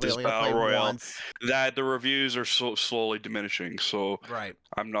game you're probably this only gonna play battle royale. once. that. The reviews are slowly diminishing, so Right.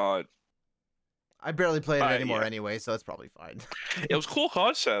 I'm not. I barely play it anymore yeah. anyway, so it's probably fine. It was a cool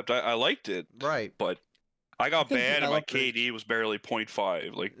concept. I liked it, Right. but I got think banned, and my developers- KD was barely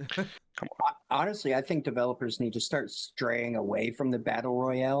 0.5. Like, Honestly, I think developers need to start straying away from the battle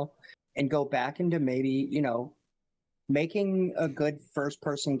royale and go back into maybe, making a good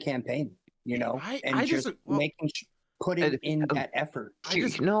first-person campaign, I just well, putting in that effort. I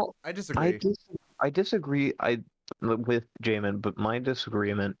disagree. I disagree. with Jamin, but my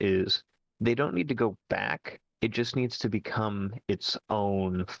disagreement is they don't need to go back. It just needs to become its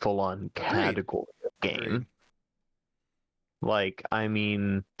own full-on category of game. Agreed. Like, I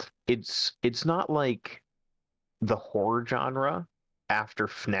mean, it's not like the horror genre after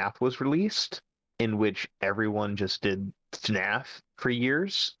FNAF was released, in which everyone just did FNAF for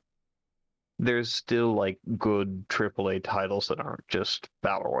years. There's still like good AAA titles that aren't just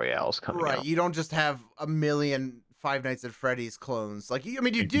battle royales coming Right. out. You don't just have a million Five Nights at Freddy's clones. Like, I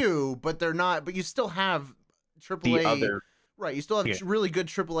mean, you do, but they're not. But you still have AAA. The other, Right. You still have Yeah. really good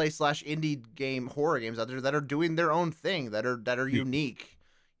AAA / indie game horror games out there that are doing their own thing, that are unique.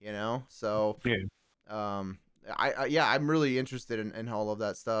 You know. So. Yeah. I'm really interested in all of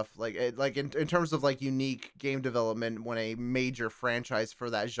that stuff. Like in terms of like unique game development when a major franchise for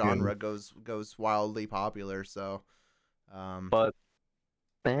that genre goes wildly popular. So, but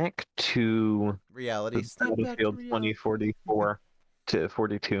back to reality. the Step back to Battlefield reality. 2044 to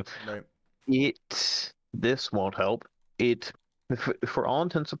 42. Right. This won't help. For all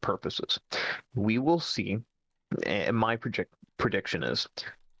intents and purposes, we will see. And my prediction is,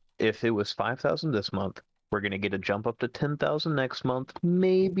 if it was 5,000 this month, we're gonna get a jump up to 10,000 next month,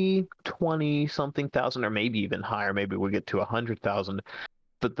 maybe 20 something thousand, or maybe even higher. Maybe we get to 100,000.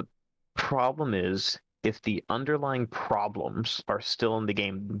 But the problem is, if the underlying problems are still in the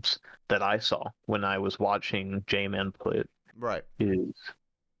games that I saw when I was watching J-Man play it, Right.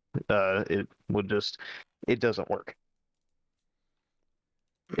 it would just, it doesn't work.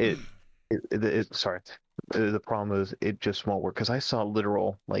 Sorry, the problem is it just won't work because I saw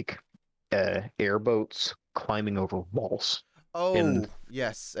literal like airboats climbing over walls. Oh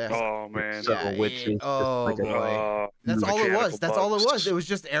yes. Oh man. So Yeah, which is just oh like boy. That's all it was. mechanical That's all it was. bugs. It was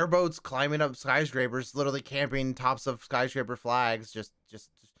just airboats climbing up skyscrapers, literally camping tops of skyscraper flags. Just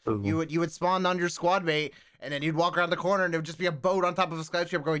you would spawn on your squad mate, and then you'd walk around the corner, and it would just be a boat on top of a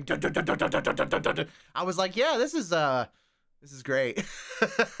skyscraper going. Dun, dun, dun, dun, dun, dun, dun, dun, dun, dun. I was like, yeah, this is great.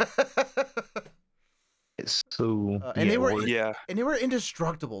 so And they were Yeah. and they were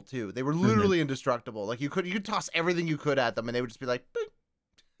indestructible too. They were literally indestructible. Like you could toss everything you could at them, and they would just be like.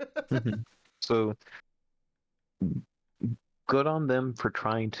 So good on them for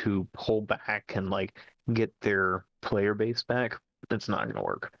trying to pull back and like get their player base back. It's not gonna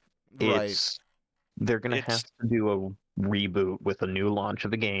work. Right. They're gonna have to do a reboot with a new launch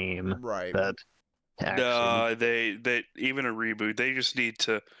of the game Right. that actually They even a reboot. They just need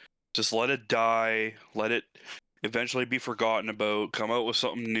to just let it die, let it eventually be forgotten about, come out with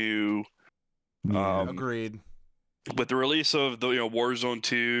something new. Agreed. With the release of the Warzone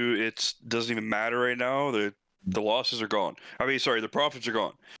 2, it doesn't even matter right now. The losses are gone. I mean, sorry, the profits are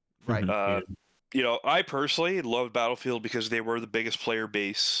gone. Right. I personally loved Battlefield because they were the biggest player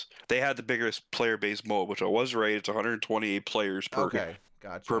base. They had the biggest player base mode, which I was right. It's 128 players per Okay.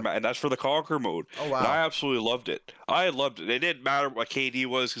 Gotcha. per match, and that's for the Conquer mode. Oh And I wow. absolutely loved it. I loved it. It didn't matter what KD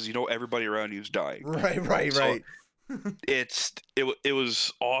was because everybody around you was dying. Right. So, it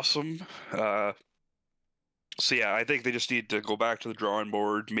was awesome. So yeah, I think they just need to go back to the drawing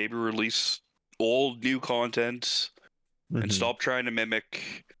board, maybe release old new content, and stop trying to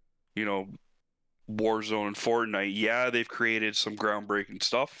mimic, Warzone and Fortnite. Yeah, they've created some groundbreaking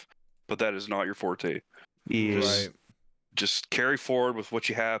stuff, but that is not your forte. Right. Just carry forward with what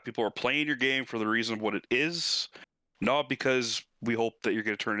you have. People are playing your game for the reason of what it is, not because we hope that you're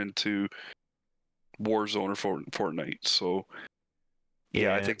going to turn into Warzone or Fortnite. So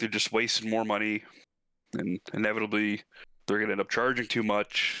yeah, I think they're just wasting more money, and inevitably they're going to end up charging too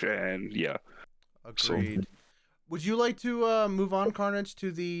much. And yeah, Agreed. Would you like to move on, Carnage,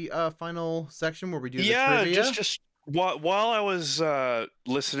 to the final section where we do the trivia? just while I was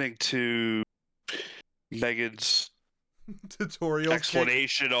listening to Megan's tutorial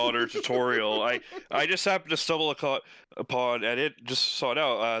explanation on her tutorial, I just happened to stumble upon, and it just saw it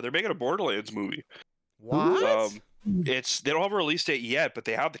out. They're making a Borderlands movie. What? They don't have a release date yet, but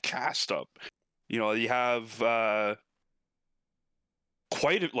they have the cast up. You have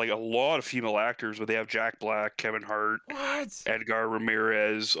quite a lot of female actors, but they have Jack Black, Kevin Hart, What? Edgar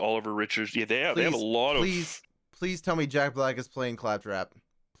Ramirez, Oliver Richards. Yeah, they have a lot of. Please tell me Jack Black is playing Claptrap.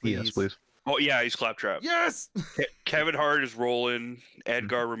 Please. Yes, please. Oh yeah, he's Claptrap. Yes. Kevin Hart is Roland.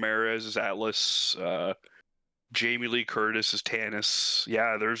 Edgar Ramirez is Atlas. Jamie Lee Curtis is Tannis.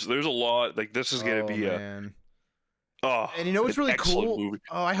 Yeah, there's a lot. Like this is gonna be man. Oh, And you know what's an really excellent cool? movie.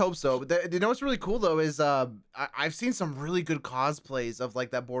 Oh, I hope so. But you know what's really cool though is I've seen some really good cosplays of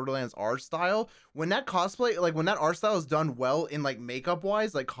like that Borderlands art style. When that cosplay, like when that art style is done well in like makeup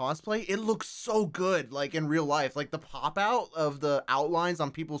wise, like cosplay, it looks so good. Like in real life, like the pop out of the outlines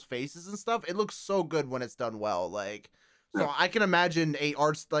on people's faces and stuff, it looks so good when it's done well. Like. So I can imagine a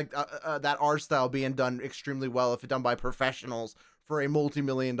art like that art style being done extremely well if it's done by professionals for a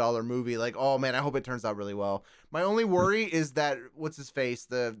multi-million-dollar movie. Like, oh man, I hope it turns out really well. My only worry is that what's his face,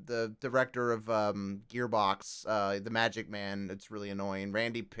 the director of Gearbox, the Magic Man. It's really annoying.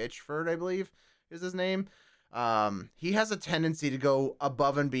 Randy Pitchford, I believe, is his name. He has a tendency to go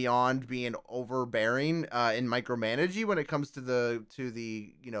above and beyond being overbearing and micromanagey when it comes to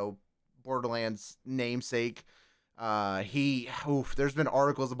the Borderlands namesake. There's been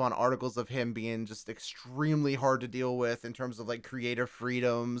articles upon articles of him being just extremely hard to deal with in terms of like creative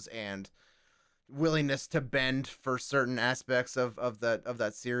freedoms and willingness to bend for certain aspects of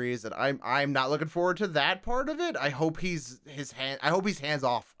that series. And I'm not looking forward to that part of it. I hope he's hands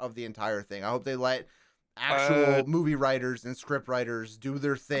off of the entire thing. I hope they let actual movie writers and script writers do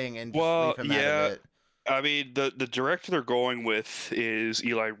their thing and just leave him out of it. I mean, the director they're going with is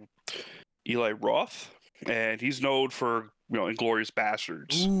Eli Roth, and he's known for Inglourious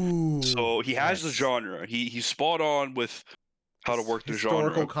Bastards. Ooh, So he has the genre. He's spot on with how to work the genre.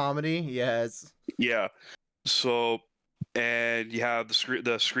 Historical comedy, yes. Yeah. So, and you have the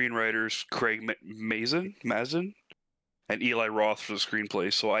screenwriters Craig Mazin, and Eli Roth for the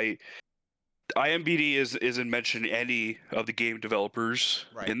screenplay. So IMDb isn't mentioning any of the game developers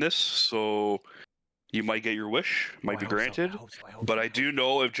in this. So you might get your wish, might be granted. But I do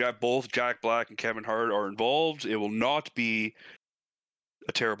know if both Jack Black and Kevin Hart are involved, it will not be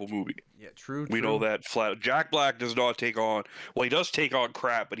a terrible movie. Yeah, true. We know that flat. Jack Black does not take on. Well, he does take on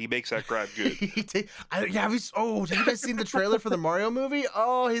crap, but he makes that crap good. Have you guys seen the trailer for the Mario movie?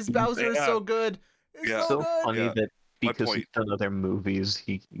 Oh, his Bowser is so good. It's so good. Funny that because he's done other movies,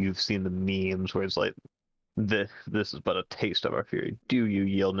 you've seen the memes where it's like, this is but a taste of our fury. Do you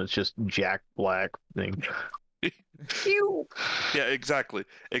yield? And it's just Jack Black thing. Yeah, exactly.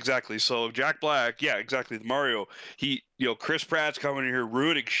 So Jack Black, yeah, exactly. The Mario, Chris Pratt's coming in here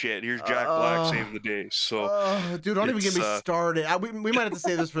ruining shit. Here's Jack Black saving the day. So, dude, don't even get me started. We might have to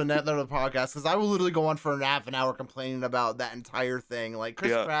say this for the next of the podcast because I will literally go on for half an hour complaining about that entire thing. Like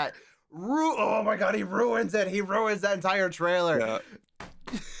Chris Pratt, oh my god, he ruins it. He ruins that entire trailer.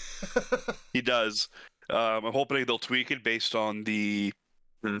 Yeah. He does. I'm hoping they'll tweak it based on the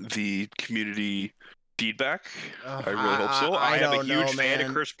community feedback. I really hope so. I am a huge fan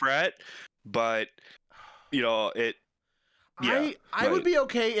of Chris Pratt, but I would be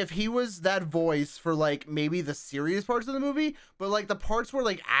okay if he was that voice for like maybe the serious parts of the movie, but like the parts where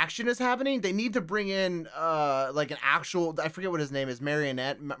like action is happening, they need to bring in like an actual, I forget what his name is,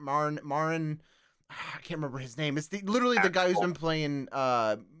 Marionette Marin. I can't remember his name. It's literally the guy who's been playing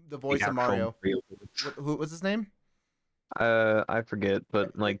the voice of Mario. What's his name? I forget,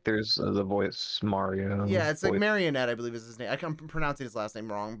 but like there's the voice Mario. Yeah, it's like Marionette, I believe is his name. I'm pronouncing his last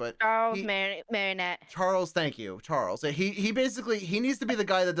name wrong, but Marionette. Charles, thank you, Charles. He basically needs to be the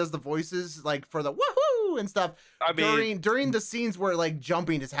guy that does the voices like for the woohoo and stuff. I mean, during the scenes where like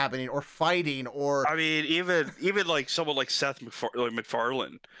jumping is happening or fighting or I mean, even like someone like Seth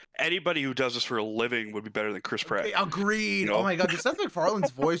MacFarlane, anybody who does this for a living would be better than Chris Pratt. Agreed. Oh my god, dude, Seth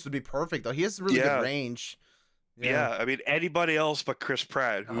MacFarlane's voice would be perfect though. He has really good range. Yeah, I mean anybody else but Chris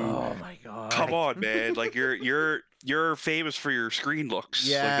Pratt. Oh my god! Come on, man! Like you're famous for your screen looks.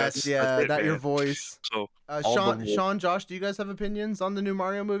 Yes, like, that's your voice. So, Sean, Josh, do you guys have opinions on the new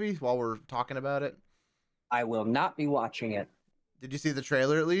Mario movie? While we're talking about it, I will not be watching it. Did you see the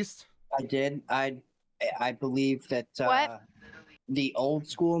trailer at least? I did. I believe that the old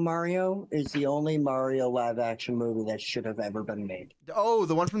school Mario is the only Mario live action movie that should have ever been made. Oh,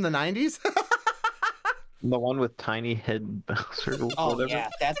 the one from the 90s? The one with tiny head Bowser. Oh yeah,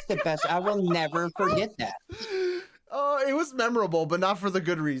 that's the best. I will never forget that. Oh, it was memorable, but not for the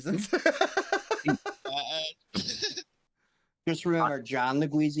good reasons. Just remember, John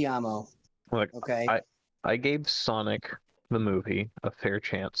Leguizamo. Look, okay. I gave Sonic the movie a fair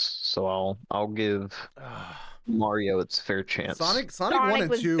chance, so I'll give Mario its fair chance. Sonic 1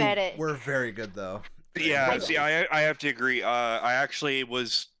 and 2 were very good though. Yeah, see, I have to agree. I actually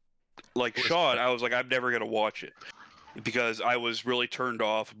was like Sean. I was like, I'm never gonna watch it because I was really turned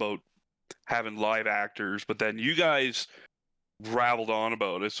off about having live actors. But then you guys rattled on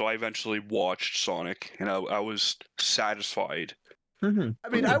about it, so I eventually watched Sonic, and I was satisfied. I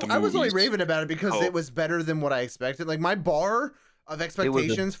mean, I was only raving about it because it was better than what I expected. Like my bar of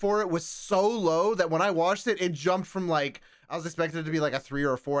expectations for it was so low that when I watched it, it jumped from like I was expecting it to be like a 3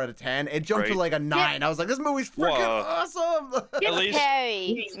 or a 4 out of 10. It jumped to Right. like a 9. I was like, this movie's freaking Whoa. awesome. At least-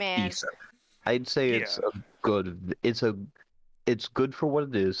 Harry, man. Decent. I'd say it's Yeah. a good. It's good for what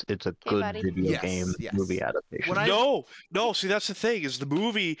it is. It's a good buddy. video Yes, game yes. movie adaptation. When I- No. See, that's the thing is the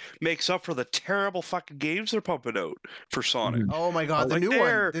movie makes up for the terrible fucking games they're pumping out for Sonic. Mhm. Oh my god, the Like new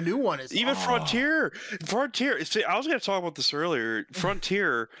there, one. The new one is Even oh. Frontier. See, I was going to talk about this earlier.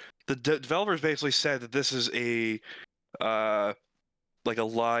 Frontier. The developers basically said that this is a like a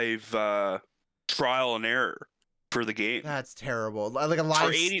live trial and error for the game. That's terrible. Like a For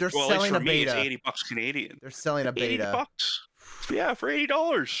live 80, they're well, at least selling for a me, it's beta. $80 Canadian. They're selling a beta. $80. Yeah, for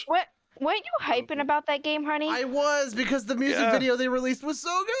 $80. What? Weren't you hyping about that game, honey? I was because the music Yeah. video they released was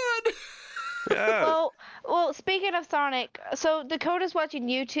so good. Yeah. Well, speaking of Sonic, so Dakota's watching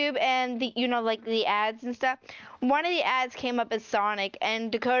YouTube and like the ads and stuff. One of the ads came up as Sonic,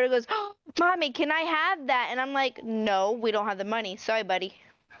 and Dakota goes, oh, "Mommy, can I have that?" And I'm like, "No, we don't have the money. Sorry, buddy."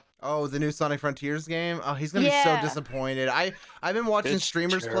 Oh, the new Sonic Frontiers game. Oh, he's gonna be so Yeah. disappointed. I've been watching It's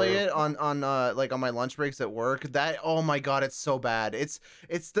streamers play it on like on my lunch breaks at work. That oh my god, it's so bad. It's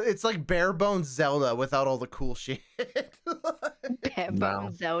like bare bones Zelda without all the cool shit. Bare Wow.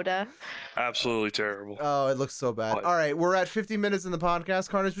 bones Zelda. Absolutely terrible. Oh, it looks so bad. What? All right, we're at 50 minutes in the podcast.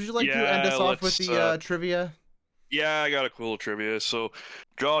 Carnage, would you like to end Yeah, us off with let's, the trivia? Yeah, I got a cool trivia. So,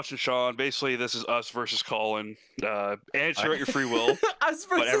 Josh and Sean, basically, this is us versus Colin. Answer at your free will. Us versus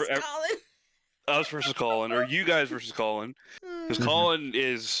Whatever- Colin. Us versus Colin, or you guys versus Colin. Because Colin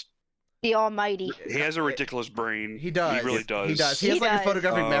is. The Almighty. He has a ridiculous brain. He does. He really does. He does. He has He like a does.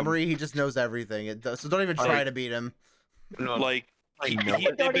 photographic Um, memory. He just knows everything. It does. So don't even try to beat him. No, Like, I it, know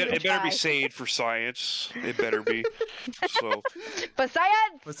it, Don't be- even it better try. be saved for science. It better be. So, But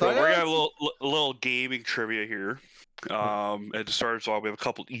science. so we're gonna have Science? a little gaming trivia here. And to start us off, we have a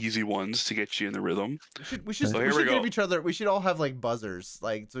couple easy ones to get you in the rhythm. We should So here we give go. each other. We should all have like buzzers,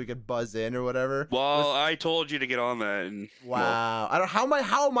 like so we could buzz in or whatever. Well, I told you to get on that, and well, Wow. I don't.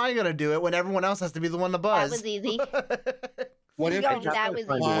 How am I gonna do it when everyone else has to be the one to buzz? That was easy. What if Yo, it that was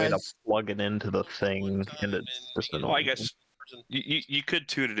find a way to was- plug it into the thing, and it's just well, annoying. I guess you could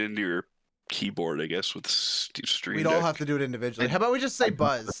tune it into your keyboard, I guess, with Stream We'd Deck. all have to do it individually. How about we just say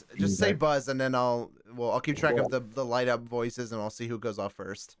buzz? Just say buzz, and then I'll keep track of the light up voices, and I'll see who goes off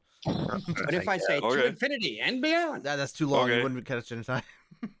first. What if I say to Okay. infinity and beyond? That's too long. Okay. You wouldn't catch it in time.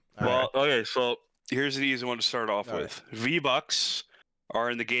 All Well, right. okay, so here's an easy one to start off All right. with. V-Bucks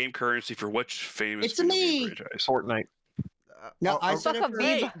are in the game currency for which famous It's video game me! franchise? Fortnite. No, I oh, said it Fuck a first.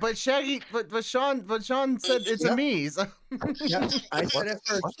 V- Hey, but Shaggy, but Sean said it's a Yep. me. So, Yeah, I said it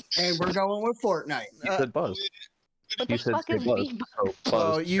first, and we're going with Fortnite. You said Buzz. What You the said fuck say is Buzz. V-Bucks? So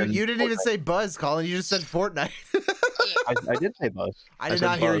Buzz. oh, you and didn't even Fortnite. say buzz, Colin. You just said Fortnite. I did say Buzz. I did said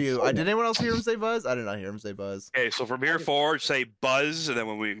not hear Buzz. you. Did anyone else hear him say buzz? I did not hear him say buzz. Okay, so from here forward, say buzz, and then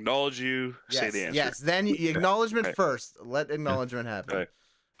when we acknowledge you, say Yes, the answer. yes. Then acknowledgement Okay. first. Let acknowledgement happen. Okay.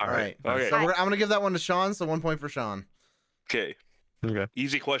 All right. Okay. So I'm gonna give that one to Sean. So 1 point for Sean. Okay. Okay.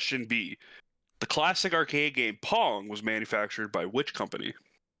 Easy question B. The classic arcade game Pong was manufactured by which company?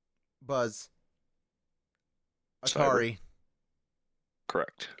 Buzz. Cyber. Atari.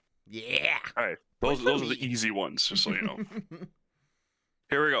 Correct. Yeah. All right. Point Those for are the me. easy ones, just so you know.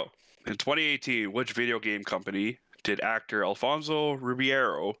 Here we go. In 2018, which video game company did actor Alfonso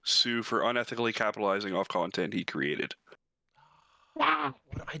Ribeiro sue for unethically capitalizing off content he created? Ah,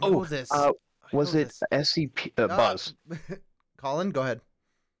 I know Oh, this. uh, I Was know it this. SCP? Buzz. Colin, go ahead.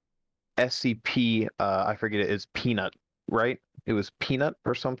 SCP. I forget it. It's Peanut, right? It was Peanut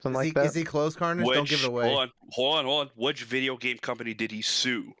or something like that. Is he close, Carnage? Don't give it away. Hold on. Which video game company did he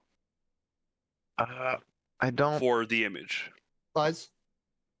sue I don't. for the image? Buzz,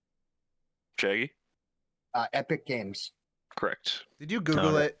 Shaggy? Epic Games. Correct. Did you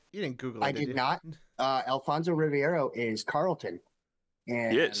Google Okay. it? You didn't Google it. I did did you? not. Alfonso Ribeiro is Carlton.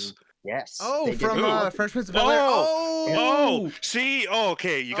 And Yes. Yes. Oh, they did from Carlton. Fresh Prince of Bel Air. Oh, see? Oh,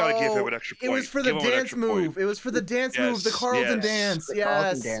 okay. You got to give him an extra It point. was for the Give him an dance extra point. move. It was for the dance move, the Yes, Carlton yes. dance. The Yes,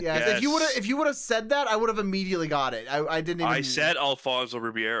 Carlton dance. yes. Yes. If you would have said that, I would have immediately got it. I didn't even. I said Alfonso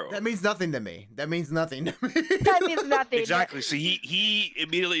Ribeiro. that means nothing to me. That means nothing to me. that means nothing. Exactly. So he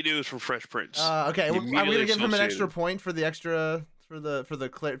immediately knew it was from Fresh Prince. Okay, He I'm gonna immediately give him an extra associated. point for the extra for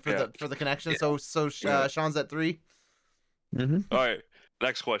the connection. Yeah. So Yeah. Sean's at 3. Mm-hmm. All right.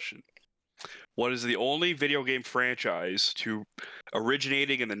 Next question. What is the only video game franchise to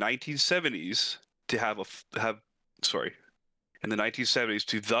originating in the 1970s to in the 1970s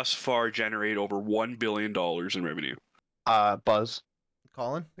to thus far generate over $1 billion in revenue? Buzz.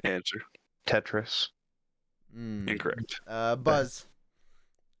 Colin. Answer. Tetris. Incorrect. Buzz.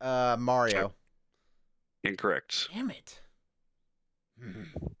 Mario. Incorrect. Damn it. Hmm.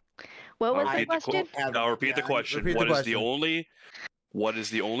 What was I'll the repeat the question? I'll repeat the question. Repeat the question. What is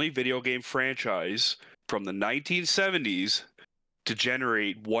the only video game franchise from the 1970s to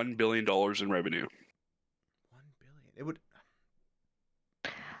generate $1 billion in revenue? 1 billion. It would.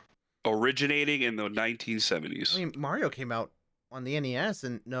 Originating in the I 1970s. mean, Mario came out on the NES,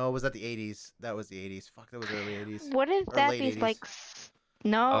 and no, was that the 80s? That was the 80s. Fuck, that was early 80s. What if Or that late be 80s. like?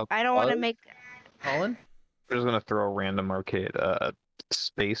 No, I don't want to Buzz? make. Colin? I'm just gonna throw a random arcade.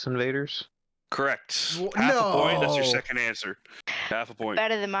 Space Invaders. Correct. Wha- Half a point. That's your no. second answer. Half a point.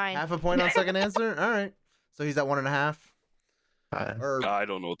 Better than mine. Half a point on second answer? All right. So he's at 1.5? Uh, Or I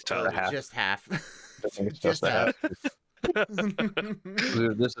don't know what the tally Or half. is. just half. I think it's just just a half.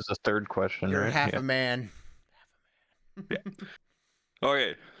 This is a third question, You're right? half Yeah. a man.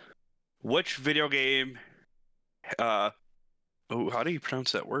 Okay. Which video game? How do you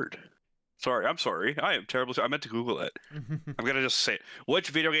pronounce that word? I'm sorry. I am terrible. I meant to Google it. I'm gonna just say it. Which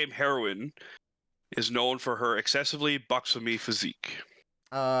video game heroine is known for her excessively buxomy physique?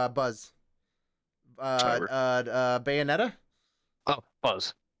 Buzz. Bayonetta? Oh,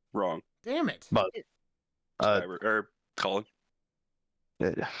 Buzz. Wrong. Damn it. Buzz. Uh, Or Colin.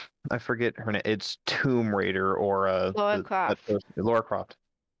 I forget her name. It's Tomb Raider or Lara Croft. Lara Croft.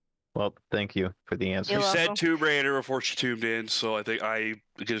 Well, thank you for the answer. You're You said welcome. Tomb Raider before she tuned in, so I think I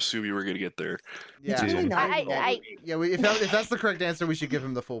could assume you were gonna get there. Yeah. It's really not I- even I- Yeah, if that's the correct answer, we should give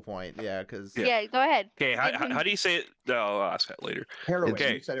him the full point. Yeah, because Yeah. Yeah, go ahead. Okay, Give him- how do you say it? No, I'll ask that later. heroin.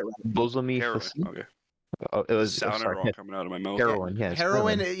 Okay. You said it right. Bosomy Heroin. physique? Okay. Oh, it was Sounded sorry, wrong coming out of my mouth. heroin. Yeah, it's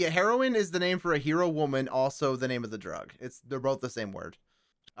heroin. Yeah, heroin is the name for a hero woman. Also, the name of the drug. They're both the same word.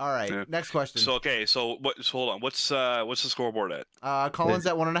 All right. Yeah. Next question. So okay, so hold on. What's the scoreboard at? Colin's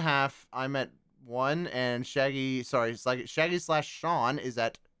at 1.5. I'm at 1, and Shaggy. Sorry, it's like Shaggy/Sean is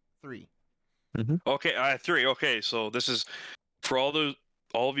at 3. Okay, 3. Okay, so this is for all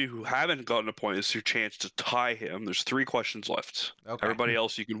of you who haven't gotten a point. This is your chance to tie him. There's 3 questions left. Okay. Everybody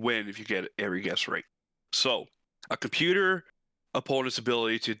else, you can win if you get every guess right. So, a computer opponent's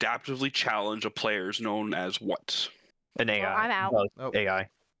ability to adaptively challenge a player is known as what? an AI. Well, I'm out. Buzz, Oh. AI.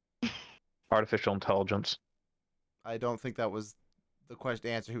 Artificial intelligence. I don't think that was the question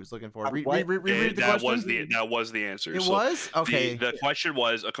answer he was looking for. What? Reread the that question. was the answer. It So was okay. The question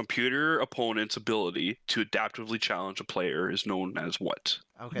was a computer opponent's ability to adaptively challenge a player is known as what?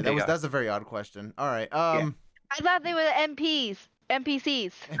 Okay, AI. that's a very odd question. All right. I thought they were NPCs.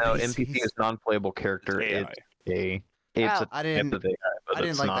 No, NPC is non-playable character. AI. It's Oh. a I type didn't. of AI, but I didn't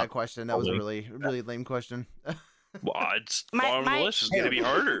it's like not that question. That was a probably- really lame question. Well, it's My- bottom of my- the list. It's going to be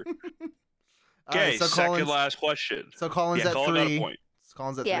harder. All right, Okay, so second Colin's, last question. so Colin's Yeah, at Colin got a 3. point.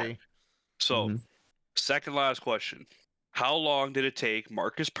 Colin's at Yeah. 3. So, Mhm. second last question. How long did it take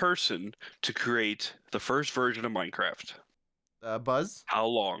Marcus Persson to create the first version of Minecraft? Buzz. How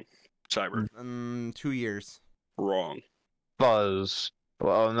long? Cyber. 2 years. Wrong. Buzz.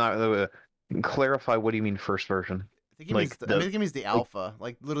 Well, not clarify. What do you mean first version? I think he Like means. I the- think he means the alpha,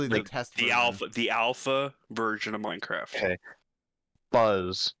 like literally the like test. The version. alpha version of Minecraft. Okay.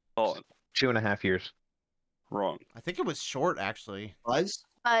 Buzz. Colin. 2.5 years. Wrong. I think it was short actually. Buzz.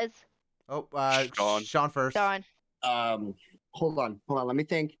 Buzz. Oh, Sean. Sean first. Dawn. Hold on. Let me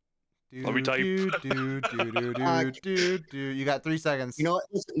think. Let me tell you. You got 3 seconds. You know what?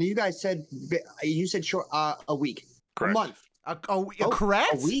 Listen, you guys said short. A week. Correct. A month.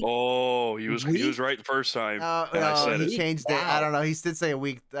 Correct. A week. Oh, he was Week? right the first time. Oh, and I no, said he it. changed it. I Wow. don't know. He did say a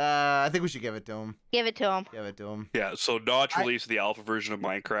week. I think we should give it to him. Give it to him. Give it to him. Yeah, so Notch I- released the alpha version of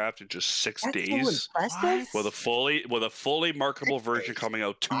Minecraft in just 6 That's days, so impressive. with a fully marketable version coming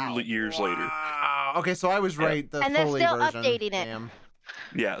out 2 Wow. years later. Wow. Okay, so I was Yeah. right. The And they're fully still version. updating it. Damn.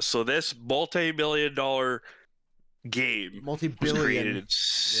 Yeah, so this multi-million-dollar game was Multi-billion. created in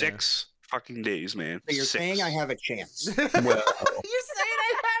 6 fucking days, man. So you're 6. saying I have a chance. Well, You're saying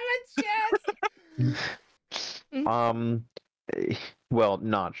I have a chance. Well,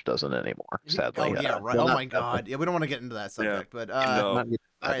 Notch doesn't anymore. Sadly. Oh yeah, right. Well, Oh not my god. Yeah, we don't want to get into that subject, but No. all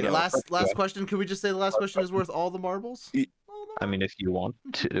right. no. Last question. Could we just say the last question is worth all the marbles? Y- I mean, if you want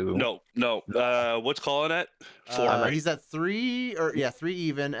to. No. What's Colin at? 4, right? He's at 3 3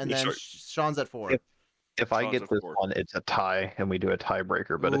 even, and Yeah, then sorry. Sean's at 4. If I Sean's get at this 4. one, it's a tie, and we do a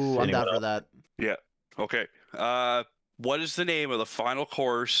tiebreaker. But Ooh, if I'm anyone down for else, that. Yeah. Okay. What is the name of the final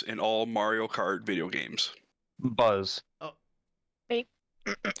course in all Mario Kart video games? Buzz,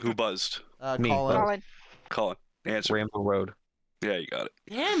 Who buzzed? Me. Colin. Colin. Colin. Answer. Rainbow Road. Yeah, you got it.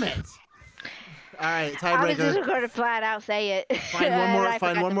 Damn it. All right, I was just tiebreaker. going to flat out say it. Find one And more. I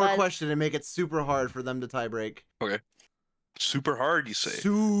Find forgot one the more buzz. question and make it super hard for them to tiebreak. Okay. Super hard, you say?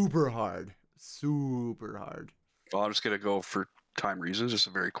 Super hard. Super hard. Well, I'm just gonna go for time reasons. Just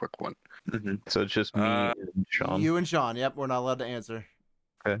a very quick one. So it's just me and Sean. You and Sean. Yep, we're not allowed to answer.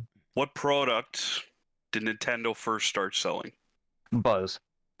 What product did Nintendo first start selling? Buzz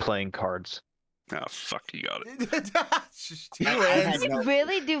playing cards. Ah, fuck, you got it. He I wins. had They no-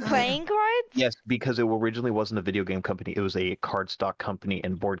 really do playing cards? Yes, because it originally wasn't a video game company. It was a card stock company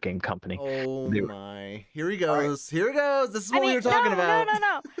and board game company. Oh They were- my. Here he goes. Here he goes. This is what we were no, talking about.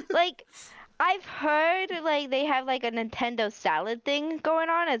 no. Like, I've heard like they have like a Nintendo Salad thing going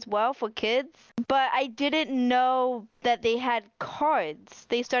on as well for kids, but I didn't know that they had cards.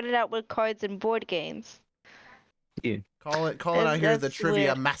 They started out with cards and board games. Call it out here the That's trivia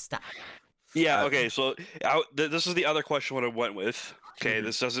weird. master. Yeah. Okay. So this is the other question what I went with. Okay. Mhm.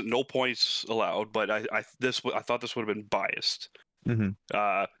 This doesn't no points allowed, but I thought this would have been biased. Mhm.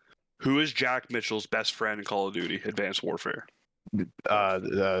 Who is Jack Mitchell's best friend in Call of Duty: Advanced Warfare? I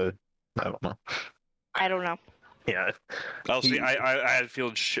don't know. I don't know. Yeah, I'll see. He- I had a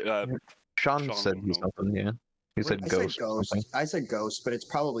feeling. Sean Sean said would know. something. Yeah, he said I ghost. said or ghost. something. I said ghost, but it's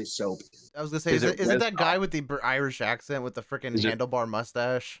probably soap. I was gonna say, Is it isn't that Reznov? guy with the Irish accent with the freaking Is it- handlebar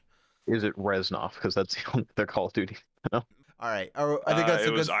mustache? Is it Reznov? Because that's the only their Call of Duty. All right. I think that's it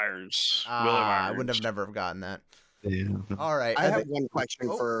a was good. Irons. William I Irons. wouldn't have never have gotten that. Yeah. All right. I have think- one question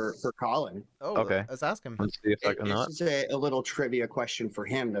Oh. for Colin. Oh, Okay. let's ask him. Let's see if I can not. This is a little trivia question for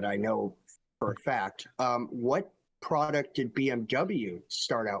him that I know for a fact. What product did BMW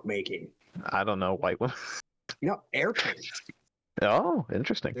start out making? I don't know. White one. Airplanes. Oh,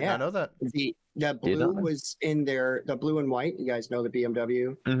 interesting. Did Yeah. not know that. The Did blue not know. was in there. The blue and white. You guys know the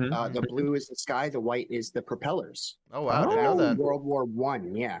BMW. Mhm. The blue is the sky. The white is the propellers. Oh wow, didn't Oh. know that. World War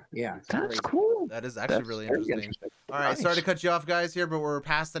One. Yeah. It's That's crazy. cool. That is actually That's really very interesting. All right, sorry to cut you off, guys, here, but we're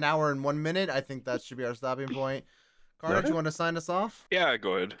past an hour and 1 minute. I think that should be our stopping point. Carnage, Okay. you want to sign us off? Yeah,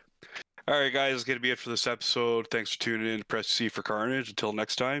 go ahead. All right, guys, that's gonna be it for this episode. Thanks for tuning in. Press C for Carnage. Until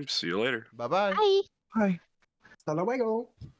next time, see you later. Bye bye. Bye. Hi. Hasta luego.